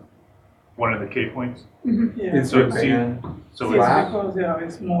is one of the K points. Yeah, Is So your it's- band So it's it's, flat? because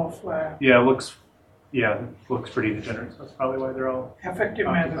it's more flat. yeah, it looks pretty degenerate. So that's probably why they're all. Effective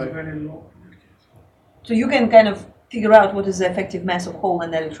mass is very low. So you can kind of figure out what is the effective mass of hole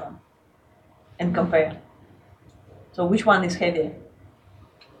and electron and compare. So which one is heavier?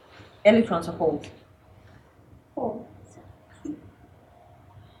 Electrons or holes? Oh,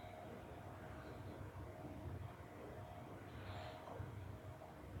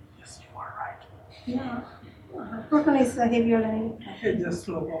 Yes, you are right. yeah. Proton is heavier than electron. It's just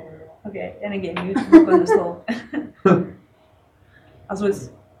slow power. Okay, and again, you look on the slope. Also it's,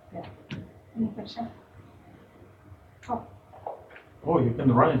 Any question? Oh, you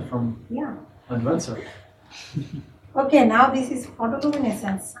can run it from Yeah. advancer. Okay, now this is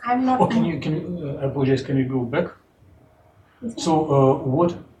photoluminescence. I'm not. Oh, can you, I apologize, can you go back? Is it- So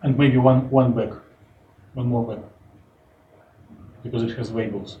what, and maybe one back, one more back, because it has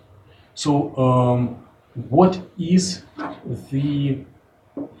labels. So what is the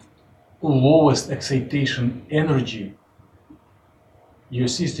lowest excitation energy your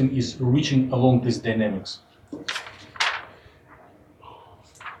system is reaching along this dynamics?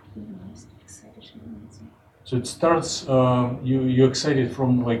 So it starts, you excited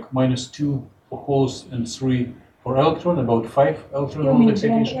from like -2 for holes and 3 for electron, about 5 electron You volt mean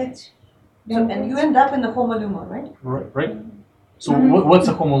excitation. band edge? so, and you end up in the homoluma, right? Right? So what's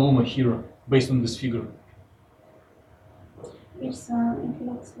a homoluma here, based on this figure? It's it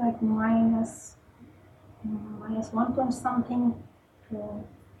looks like minus 1 point something to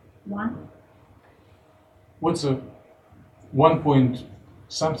 1. What's a 1 point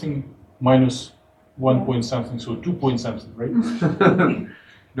something minus 1 point something, so 2 point something, right?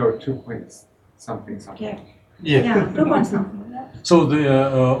 No, 2 points something something. Okay. Yeah, 2 point something. Yeah. So the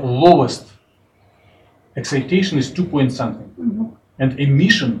lowest excitation is 2 point something. And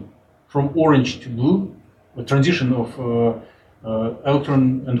emission from orange to blue, the transition of electron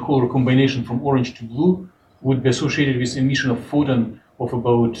and hole recombination from orange to blue would be associated with emission of photon of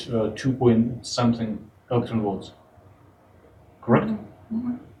about 2 point something electron volts. Correct?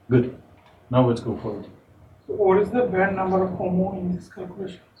 Good. Now let's go forward. So what is the band number of HOMO in these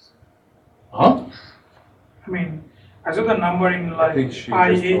calculations? Huh? I mean, I saw the number in I like think she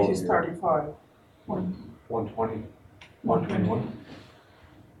just IH told is you. 35. 120. 121.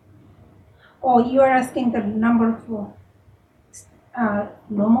 Oh, you are asking the number for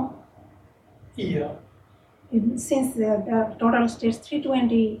LOMO? Yeah. Since the total states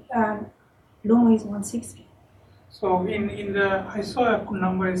 320, LOMO is 160. So in the, I saw a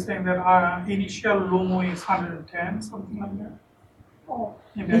number is saying that initial LOMO is 110, something like that. Oh,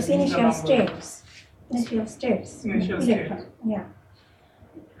 And this that means the initial number- states. Initial states. Initial Electron. states. Yeah.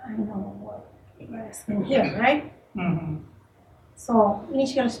 I know what you are asking here, right? Mhm. So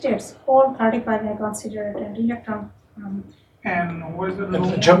initial states, all 35 I considered an electron. And what is the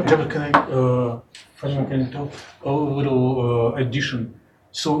LOMO? Jabba, can I, Fatima, can I tell a little addition?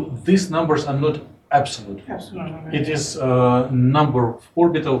 So these numbers are not Absolutely. Absolutely. It is number of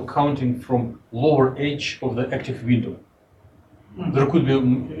orbital counting from lower edge of the active window. There could be,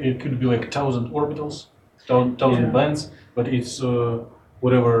 it could be like 1,000 orbitals, 1,000 bands, but it's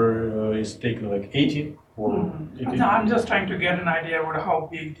whatever is taken, like 80 or. No, I'm just trying to get an idea about how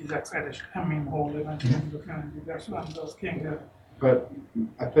big this excitation, whole event is. That's what I'm just getting. But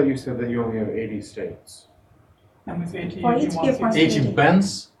I thought you said that you only have 80 states. And with 80, For each 160. 80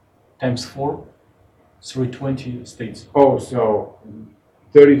 bands times 4, 320 states. Oh, so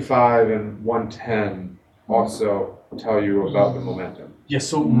 35 and 110 also tell you about the momentum. Yes,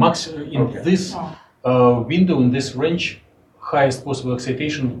 so max in Okay. this window, in this range, highest possible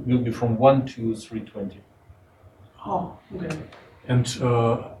excitation will be from 1 to 320. Oh, okay. And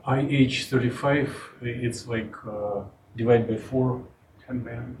IH35, it's like divide by 4, 10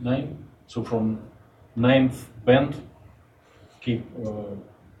 bands. 9. So from 9th band, keep.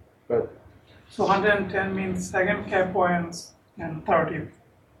 But So 110 means second K points and 30.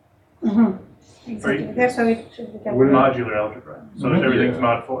 Exactly. Right. That's how it should be With calculated. modular algebra, so that everything's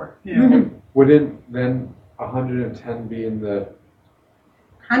mod 4. Yeah. wouldn't then 110 be in the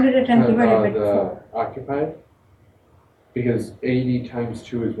 110 divided by the 4. occupied? Because 80 times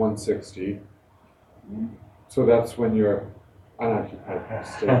 2 is 160. So that's when your unoccupied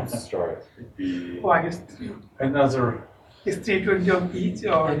states start. Oh, I guess Another, it's 320 of each,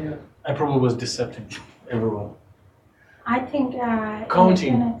 or yeah. I probably was decepting everyone. I think.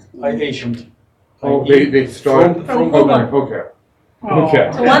 Counting IH and Oh, IE they start from home. Okay. Oh, Okay.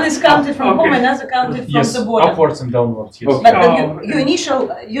 So one is counted from home, Okay. another counted from yes, the border. upwards and downwards. Yes. Okay. But Oh, your initial,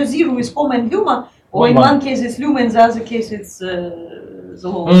 your zero is home and Luma, or in One. one case it's Luma, in the other case it's the No,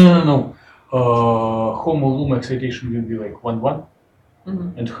 lowest. no. Homo Luma excitation will be like 1-1,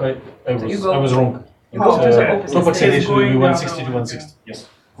 Mhm. and high, I So you was go- I was wrong. you go to the Uh, opposite top state. excitation will be Going down 160 to the 160. Yes.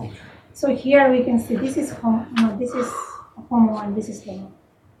 So here we can see this is homo, no, this is homo and this is luma.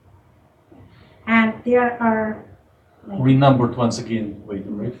 And there are like, Renumbered once again later,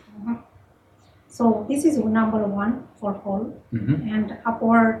 right? so this is number 1 for hole and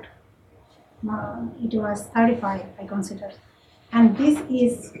upward it was 35 I consider. And this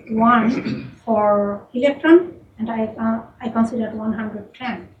is 1 for electron and I considered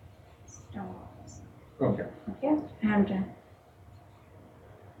 110. Okay. Okay, and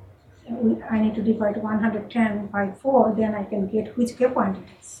I need to divide 110 by 4, then I can get which K point it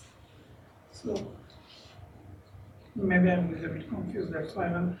is. So maybe I'm a little bit confused. That's why.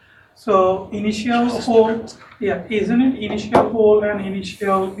 So initial hole, yeah, isn't it initial hole and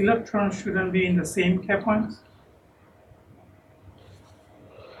initial electron shouldn't be in the same K points?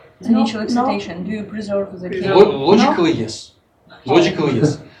 Initial No, excitation, do you preserve the K? Logically, yes. Logically,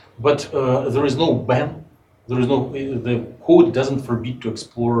 yes. But there is no ban. There is no. The code doesn't forbid to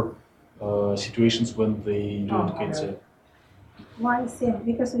explore situations when they don't get okay. the. Why same?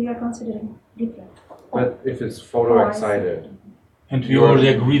 Because we are considering different. But if it's photo excited, And we already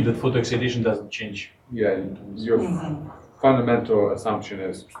agreed that photo excitation doesn't change. yeah, your fundamental assumption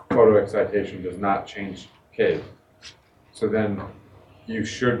is photo excitation does not change K. So then you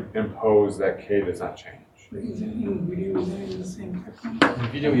should impose that K does not change. Is it in video they're in the same K point? In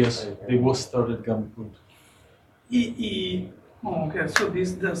video, yes, they both started gamma point. Oh, okay, so this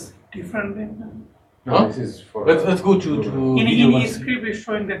does different thing. No, Huh? this is photo. Let's go to video In once. script is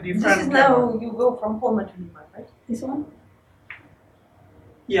showing the This different. is now, you go from home to Luma, right? This one?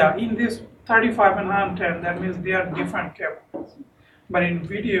 Yeah, in this 35 and 110, that means they are different K points. But in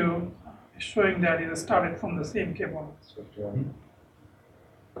video, it's showing that it started from the same K point.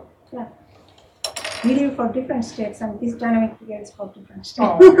 Yeah. Video for different states and this dynamic figure is for different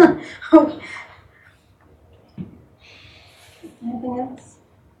states. Oh, okay. Okay. Anything else?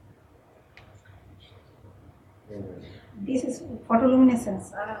 This is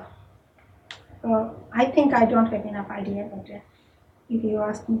photoluminescence. I think I don't have enough idea, but if you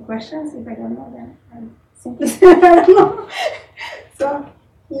ask me questions, if I don't know, then I'll simply say I don't know. So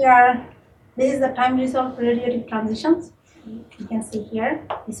here, this is the time resolved radiative transitions. You can see here,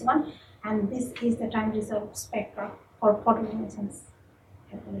 this one, and this is the time resolved spectra for photoluminescence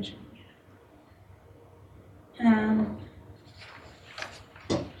calculation. And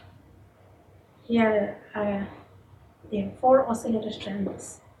here there are 4 oscillator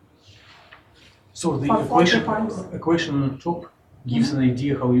strands. So the For 40 points. equation on top gives an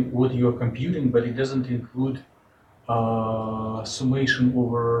idea what you are computing, but it doesn't include summation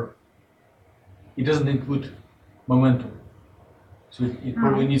over. It doesn't include momentum, so it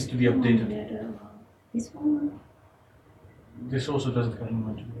probably needs to be updated. This one. This also doesn't have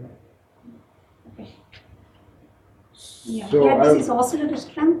momentum. Okay. Yeah. So Here I- this is oscillator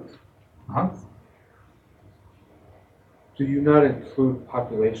strand. Uh-huh. Do you not include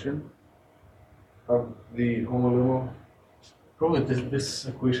population of the homolumo? Probably this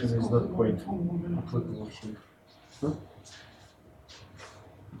equation is not quite applicable here.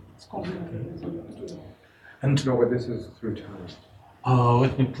 And No, but this is through time.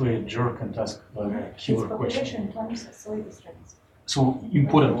 let me play a jerk and ask a killer question. times oscillator strength. So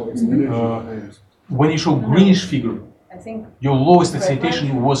important. It's energy times. When you show greenish figure, I think your lowest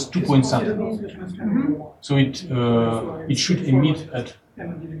excitation was 2 point something. So it should emit at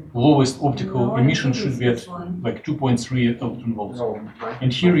lowest optical emission should be at like 2.3 electron volts. No, my-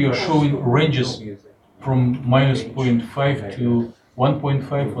 And here you're showing ranges from minus 0.5 to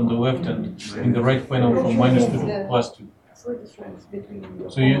 1.5 on the left and in the right panel from minus 2 to plus 2. oscillator strength between.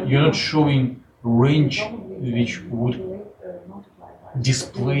 So you're not showing range which would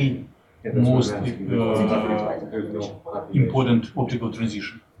display Yeah, that's what most I'm asking. There's no population. important optical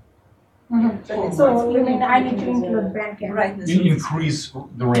transition. So you mean I need to include band gap? Right. You increase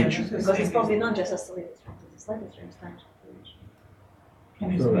the range. Because it's probably not just oscillator strength, it's oscillator strength times population. And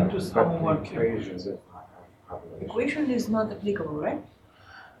it's So meant that to someone equation is population. Equation is not applicable, right?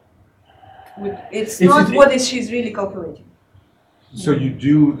 It's If not it- what is she's really calculating. So you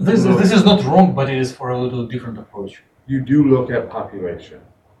do This is not wrong, but it is for a little different approach. you do look at population.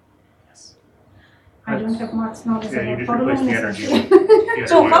 I don't have much knowledge Yeah, you about just replace the photovoltaics. energy.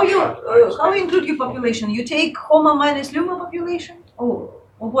 So how you include your population? You take HOMA minus LUMA population? Or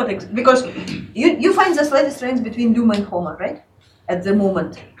what? Because you find the slightest strength between LUMA and HOMA, right? At the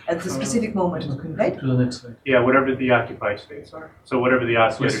moment, at the specific moment, right? To the next slide. Yeah, whatever the occupied states are. So whatever the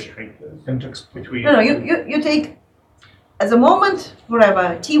oscillator Yes. strength is And explain. between. No, you take at the moment, whatever,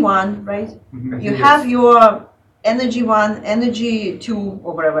 T1, right? Mhm. You have your energy 1, energy 2,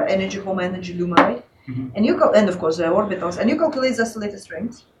 or whatever, energy HOMA, energy LUMA, right? Mhm. And and of course the orbitals, and you calculate the oscillator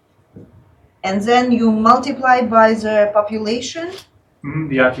strength. And then you multiply by the population. Mhm,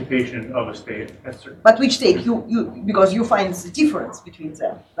 the occupation of a state. That's certain. But which state? Because you find the difference between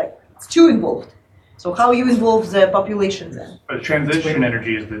them. Like it's two involved. So how you involve the population then? But transition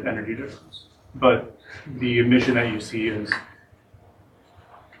energy is the energy difference. But the emission that you see is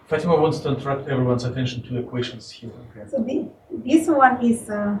Fatima wants to attract everyone's attention to equations here. So this one is,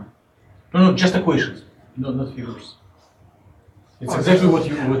 No, just equations, not figures. It's exactly what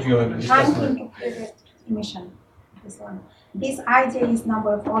you are I'm discussing. thinking direct emission, this one. This ij is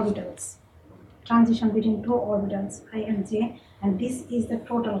number of orbitals, transition between two orbitals, I and j, and this is the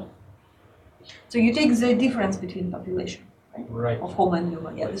total. So you take the difference between population Right. of HOMA and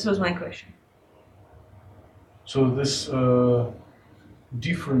LUMA. Yeah, this was my question. So this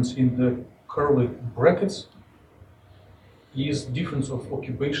difference in the curly brackets is difference of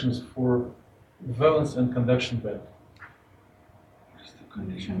occupations for valence and conduction band.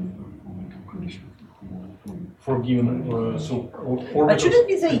 For given orbitals. But shouldn't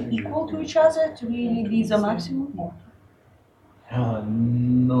be they equal to each other to really be the maximum?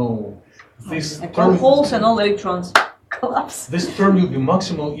 No. This Like all term, holes and all electrons collapse. this term will be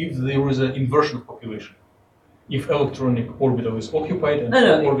maximal if there is an inversion of population. If electronic orbital is occupied and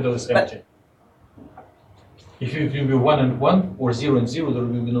No, orbital is but- empty. If it will be 1 and 1 or 0 and 0, there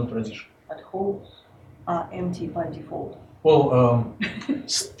will be no transition. But holes are empty by default. Well,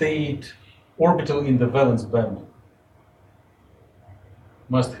 state orbital in the valence band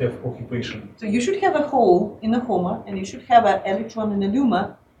must have occupation. So you should have a hole in a HOMA and you should have an electron in a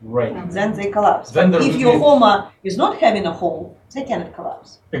LUMA, Right. then they collapse. Then there If will your be- HOMA is not having a hole, they cannot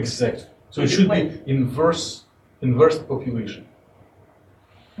collapse. Exact. So it should be inversed population.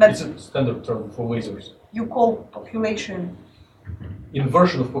 But It's a standard term for lasers. you call population,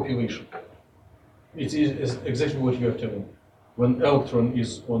 Inversion of population. It is exactly what you are telling. When electron is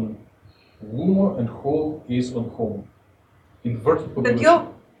on LUMA and hole is on HOMA. Inverted population.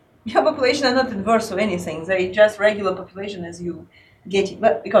 but your population are not inverse of anything. They just regular population as you get it.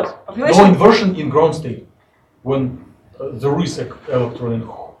 But because No population, inversion in ground state. When there is an electron in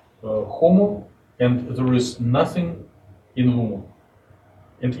HOMO and there is nothing in LUMO.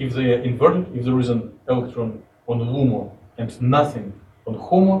 And if they are inverted, if there is an electron on LUMO and nothing on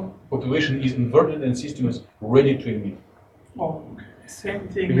HOMO, population is inverted and system is ready to emit. Oh, same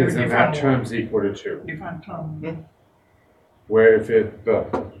thing. Because with then that different term's equal to 2. different term. Where if the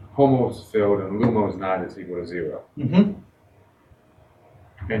HOMO is filled and LUMO is not, it's equal to 0. Mm-hmm.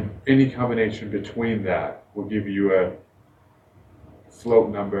 And any combination between that will give you a float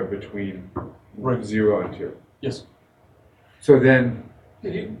number between Right. 0 and 2. Yes. So then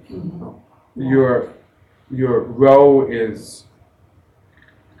your rho is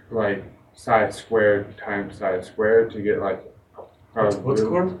like psi squared times psi squared to get like What's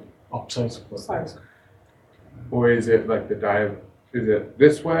called? Upside square. Size. Or is it like is it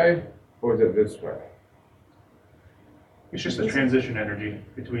this way or is it this way? It's just a transition energy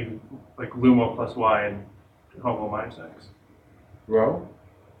between like LUMO plus Y and HOMO minus X. Rho?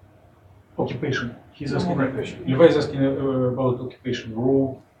 Occupation. He's No asking, more question. Levi is asking about occupation,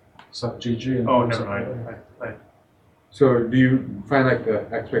 rho, sub JJ. And Oh, sub- never mind. So do you find like the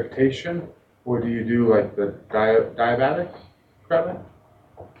expectation or do you do like the diabatic credit?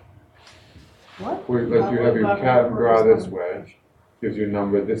 What? Where like you have your cat and bra this way, gives you a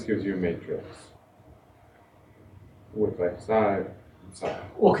number, this gives you a matrix. With like side and side.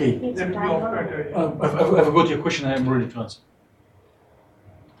 Okay, It's Then we diagonal. operate. I've got your question. I am ready to answer.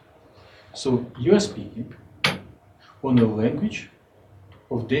 So you are speaking on the language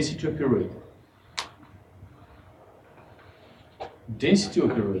of density operator. Density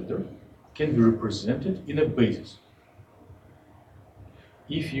operator can be represented in a basis.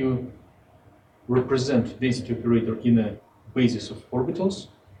 If you represent density operator in a basis of orbitals,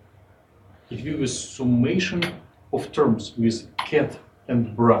 it will be a summation of terms with cat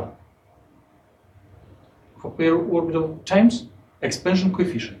and bra for pair orbital times expansion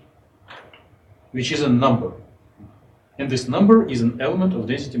coefficient, which is a number. And this number is an element of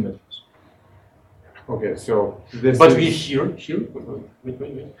density matrix. Okay, so this But is, we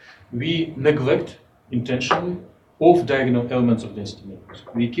wait. We neglect intentionally off diagonal elements of density matrix.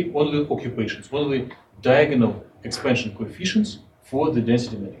 We keep only occupations, only diagonal expansion coefficients for the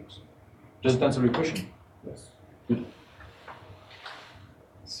density matrix. Does it answer your question? yes.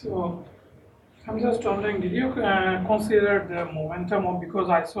 So I'm just wondering, did you consider the momentum of, because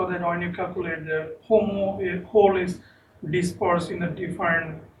I saw that when you calculate the whole is dispersed in a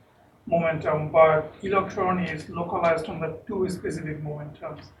different momentum, but electron is localized on the two specific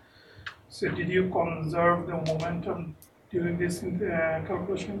momentums. So did you conserve the momentum during these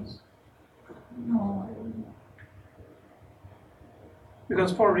calculations? No,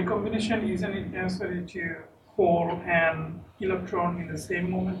 Because for recombination, isn't it necessary to hold an electron in the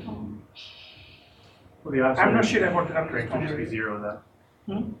same momentum? Well, the I'm oscillator not sure about that. I'm strength just would just be wondering. zero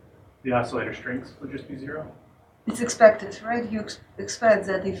then. Hmm? The oscillator strength would just be zero. It's expected, right? You expect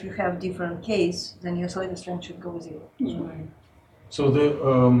that if you have different case, then your oscillator strength should go zero. So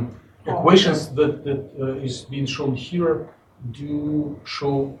the equations that is being shown here do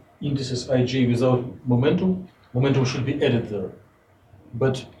show indices ij without momentum. Momentum should be added there.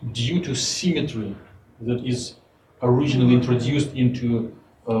 But due to symmetry that is originally introduced into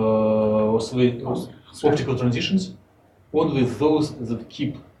optical transitions, only those that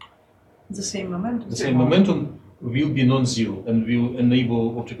keep The same momentum. the same momentum will be non-zero and will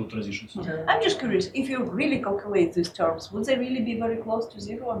enable optical transitions. I'm just curious, if you really calculate these terms, would they really be very close to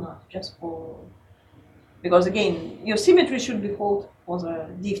zero or not? Just for, because again, your symmetry should be held for the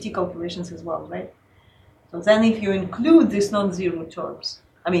DFT calculations as well, right? So then if you include these non-zero terms,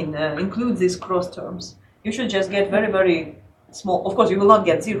 include these cross terms, you should just get very, very small. Of course, you will not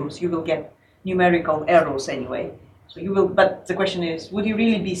get zeros, you will get numerical errors anyway. So you will, but the question is, would you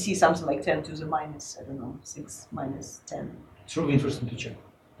really see something like 10 to the minus, I don't know, 6 minus 10 It's really interesting to check.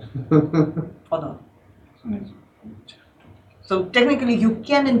 or not? So technically you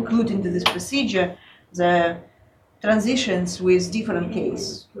can include into this procedure the transitions with different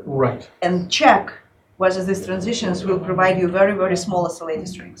case Right. and check whether these transitions will provide you very, very small oscillator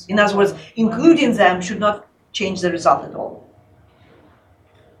strings. In other words, including them should not change the result at all.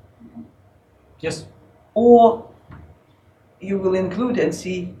 Yes. Or you will include and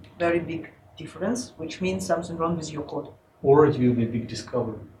see very big difference, which means something wrong with your code. Or it will be a big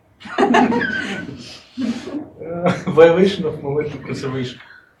discovery. Violation of momentum conservation.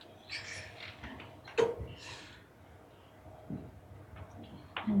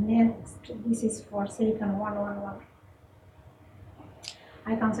 and next, this is for silicon 111.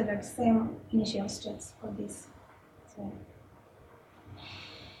 I considered same initial states for this. So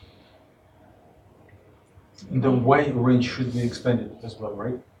And the Y range should be expanded as well,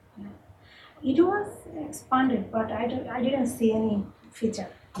 right? it was expanded, but I didn't see any feature.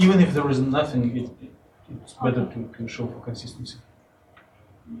 Even if there is nothing, it's better to show for consistency.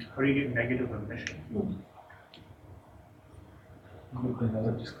 How do you get negative emission? Good,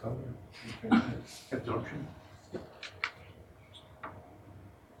 another discovery. Absorption?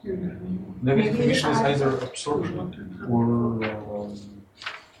 Negative emission is either absorption or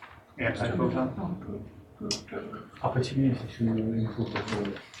Antiphoton? opportunity to improve the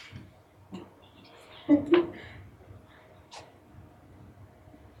flow.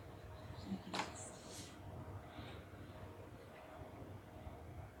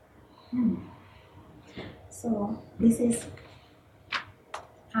 So this is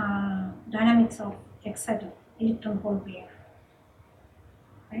dynamics of electron hole pair.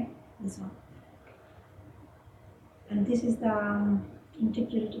 Right? This one. And this is the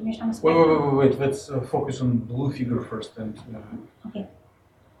integrated emission Wait, spectrum. wait. Let's focus on blue figure first. And Okay.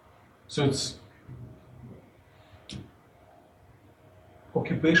 so it's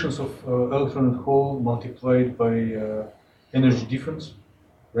occupations of electron and hole multiplied by energy difference,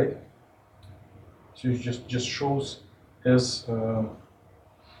 right? So it just shows as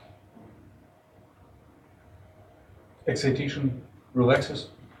excitation relaxes,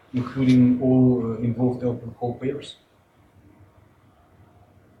 including all involved electron hole pairs.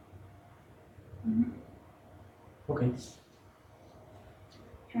 Okay.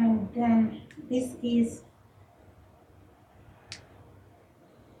 And then this is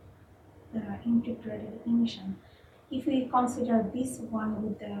the integrated emission. If we consider this one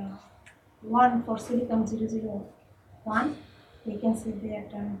with the one for silicon 001, we can see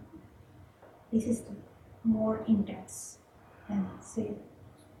that this is more intense and say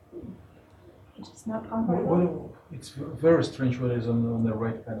it is not comparable. It's very strange what is on the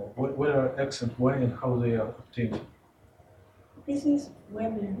right panel. What are X and Y and how they are obtained? This is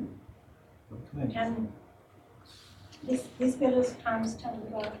wavelength, and this value is times 10 to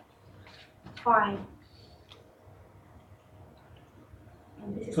the 5.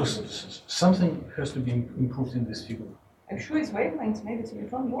 And this So is something has to be improved in this figure. I'm sure it's wavelengths, maybe it's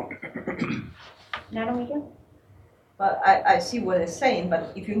electron volt. nanometer. But I see what it's saying,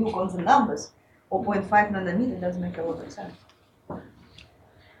 but if you look on the numbers, 0.5 nanometer doesn't make a lot of sense.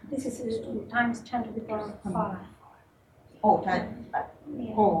 This is times 10 to the power 5. Oh, 10,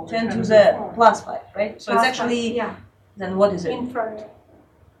 Yeah. oh, 10 to the plus 5, right? So it's Plus actually, five, yeah, then what is it? infrared.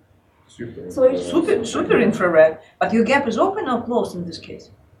 Super. So it's Super infrared, but your gap is open or closed in this case?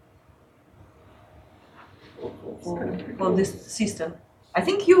 For this system. I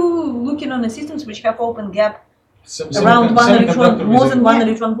think you looking on the systems which have open gap around one electron, more than one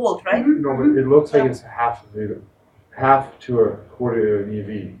electron volt, right? No, but it looks like it's half to a quarter of an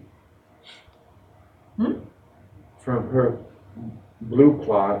EV. From her blue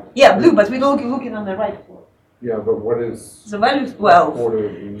plot. Yeah, blue, but we're looking on the right plot. Yeah, but what is The value, well, quarter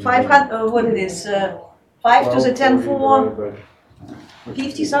of an EV? 500, what it is, 5 to the 10 4,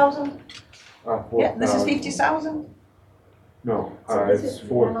 50,000? Yeah, this is 50,000? No, So this it's is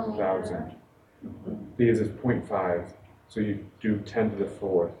 4,000. Because it's 0.5, so you do 10 to the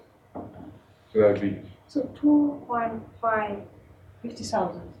 4th. So that'd be, so 2.5.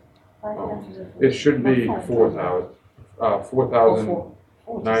 50,000. it should be 4,000. 4,960.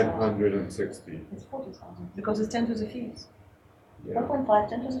 40,000. It's 40,000 because it's 10 to the 5th. Yeah. 4.5,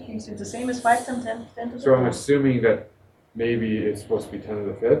 10 to the 5th. It's the same as 5 times 10 to the So I'm 4th. assuming that maybe it's supposed to be 10 to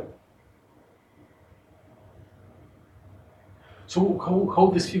the 5th. So how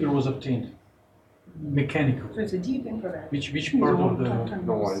this figure was obtained? Mechanical. So it's a deep infrared. Which part of the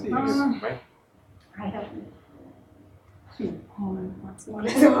No one is, right? I have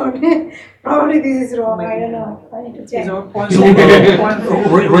probably this is wrong. I don't know. I need to check. right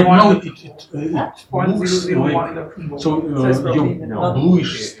now it looks like so it's probably your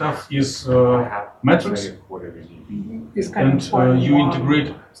bluish stuff is matrix, Like a quarter of an EV. and you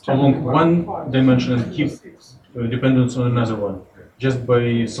integrate along one dimension and keep dependence on another one just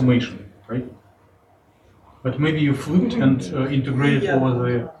by summation, right? But maybe you flipped and integrated over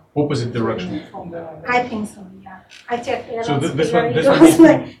the opposite direction. I think so. Yeah, I checked. So Errors this figure. one- It this one was needs to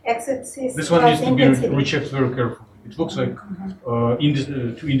like x-axis This one plus needs to be intensity. rechecked very carefully. It looks like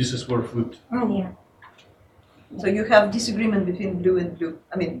two indices were flipped. Yeah. So you have disagreement between blue and blue.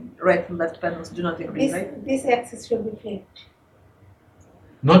 I mean, right and left panels do not agree, right? This axis should be flipped.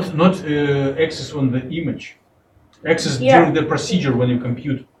 Not axis on the image. Axis Yeah. during the procedure when you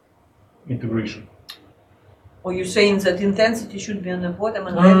compute integration. Or you're saying that intensity should be on the bottom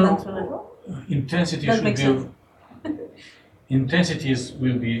and wavelengths on the top? Intensity That should makes be. sense. Intensities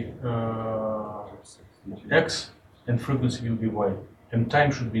will be x and frequency will be y, and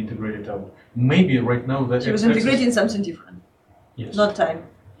time should be integrated out. Maybe right now the She was x-axis- integrating something different, Yes. not time.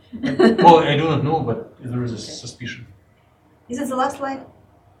 Well, I do not know, but there is a suspicion. Is it the last slide?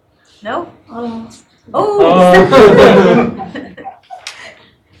 No? Almost. Oh!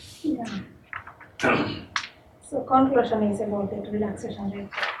 Yeah. So conclusion is about the relaxation rate.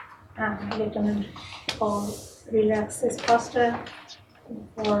 Electron hole relaxes faster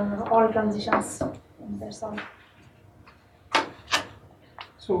for all transitions. And that's all.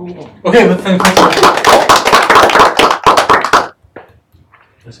 So, Okay, but thank you.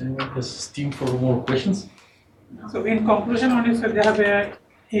 Does anyone has steam for more questions? so in conclusion, when you said they have a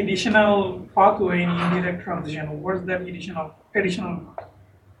additional pathway in indirect transition, what's that additional?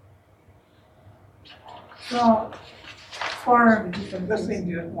 So for Just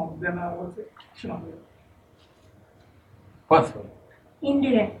indirect one, then I was action on it. Pathway.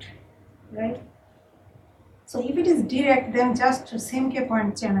 indirect, right? So if it is direct, then just same K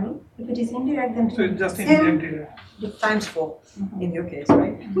point channel. If it is indirect, then So it's just same. indirect. Times 4 in your case,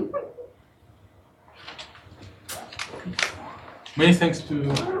 right? Many thanks to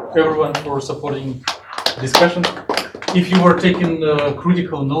everyone for supporting discussion. If you were taking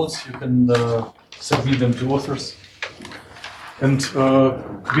critical notes, you can submit them to authors. And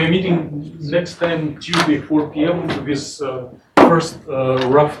we are meeting next time Tuesday 4 p.m. with first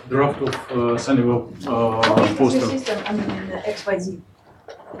rough draft of SiNW poster. System, I mean, XYZ.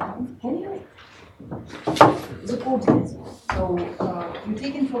 Can you? The coordinates. So you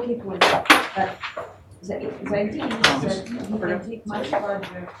take in 4K coordinates, but the idea is that you can take much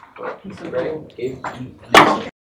larger piece of code.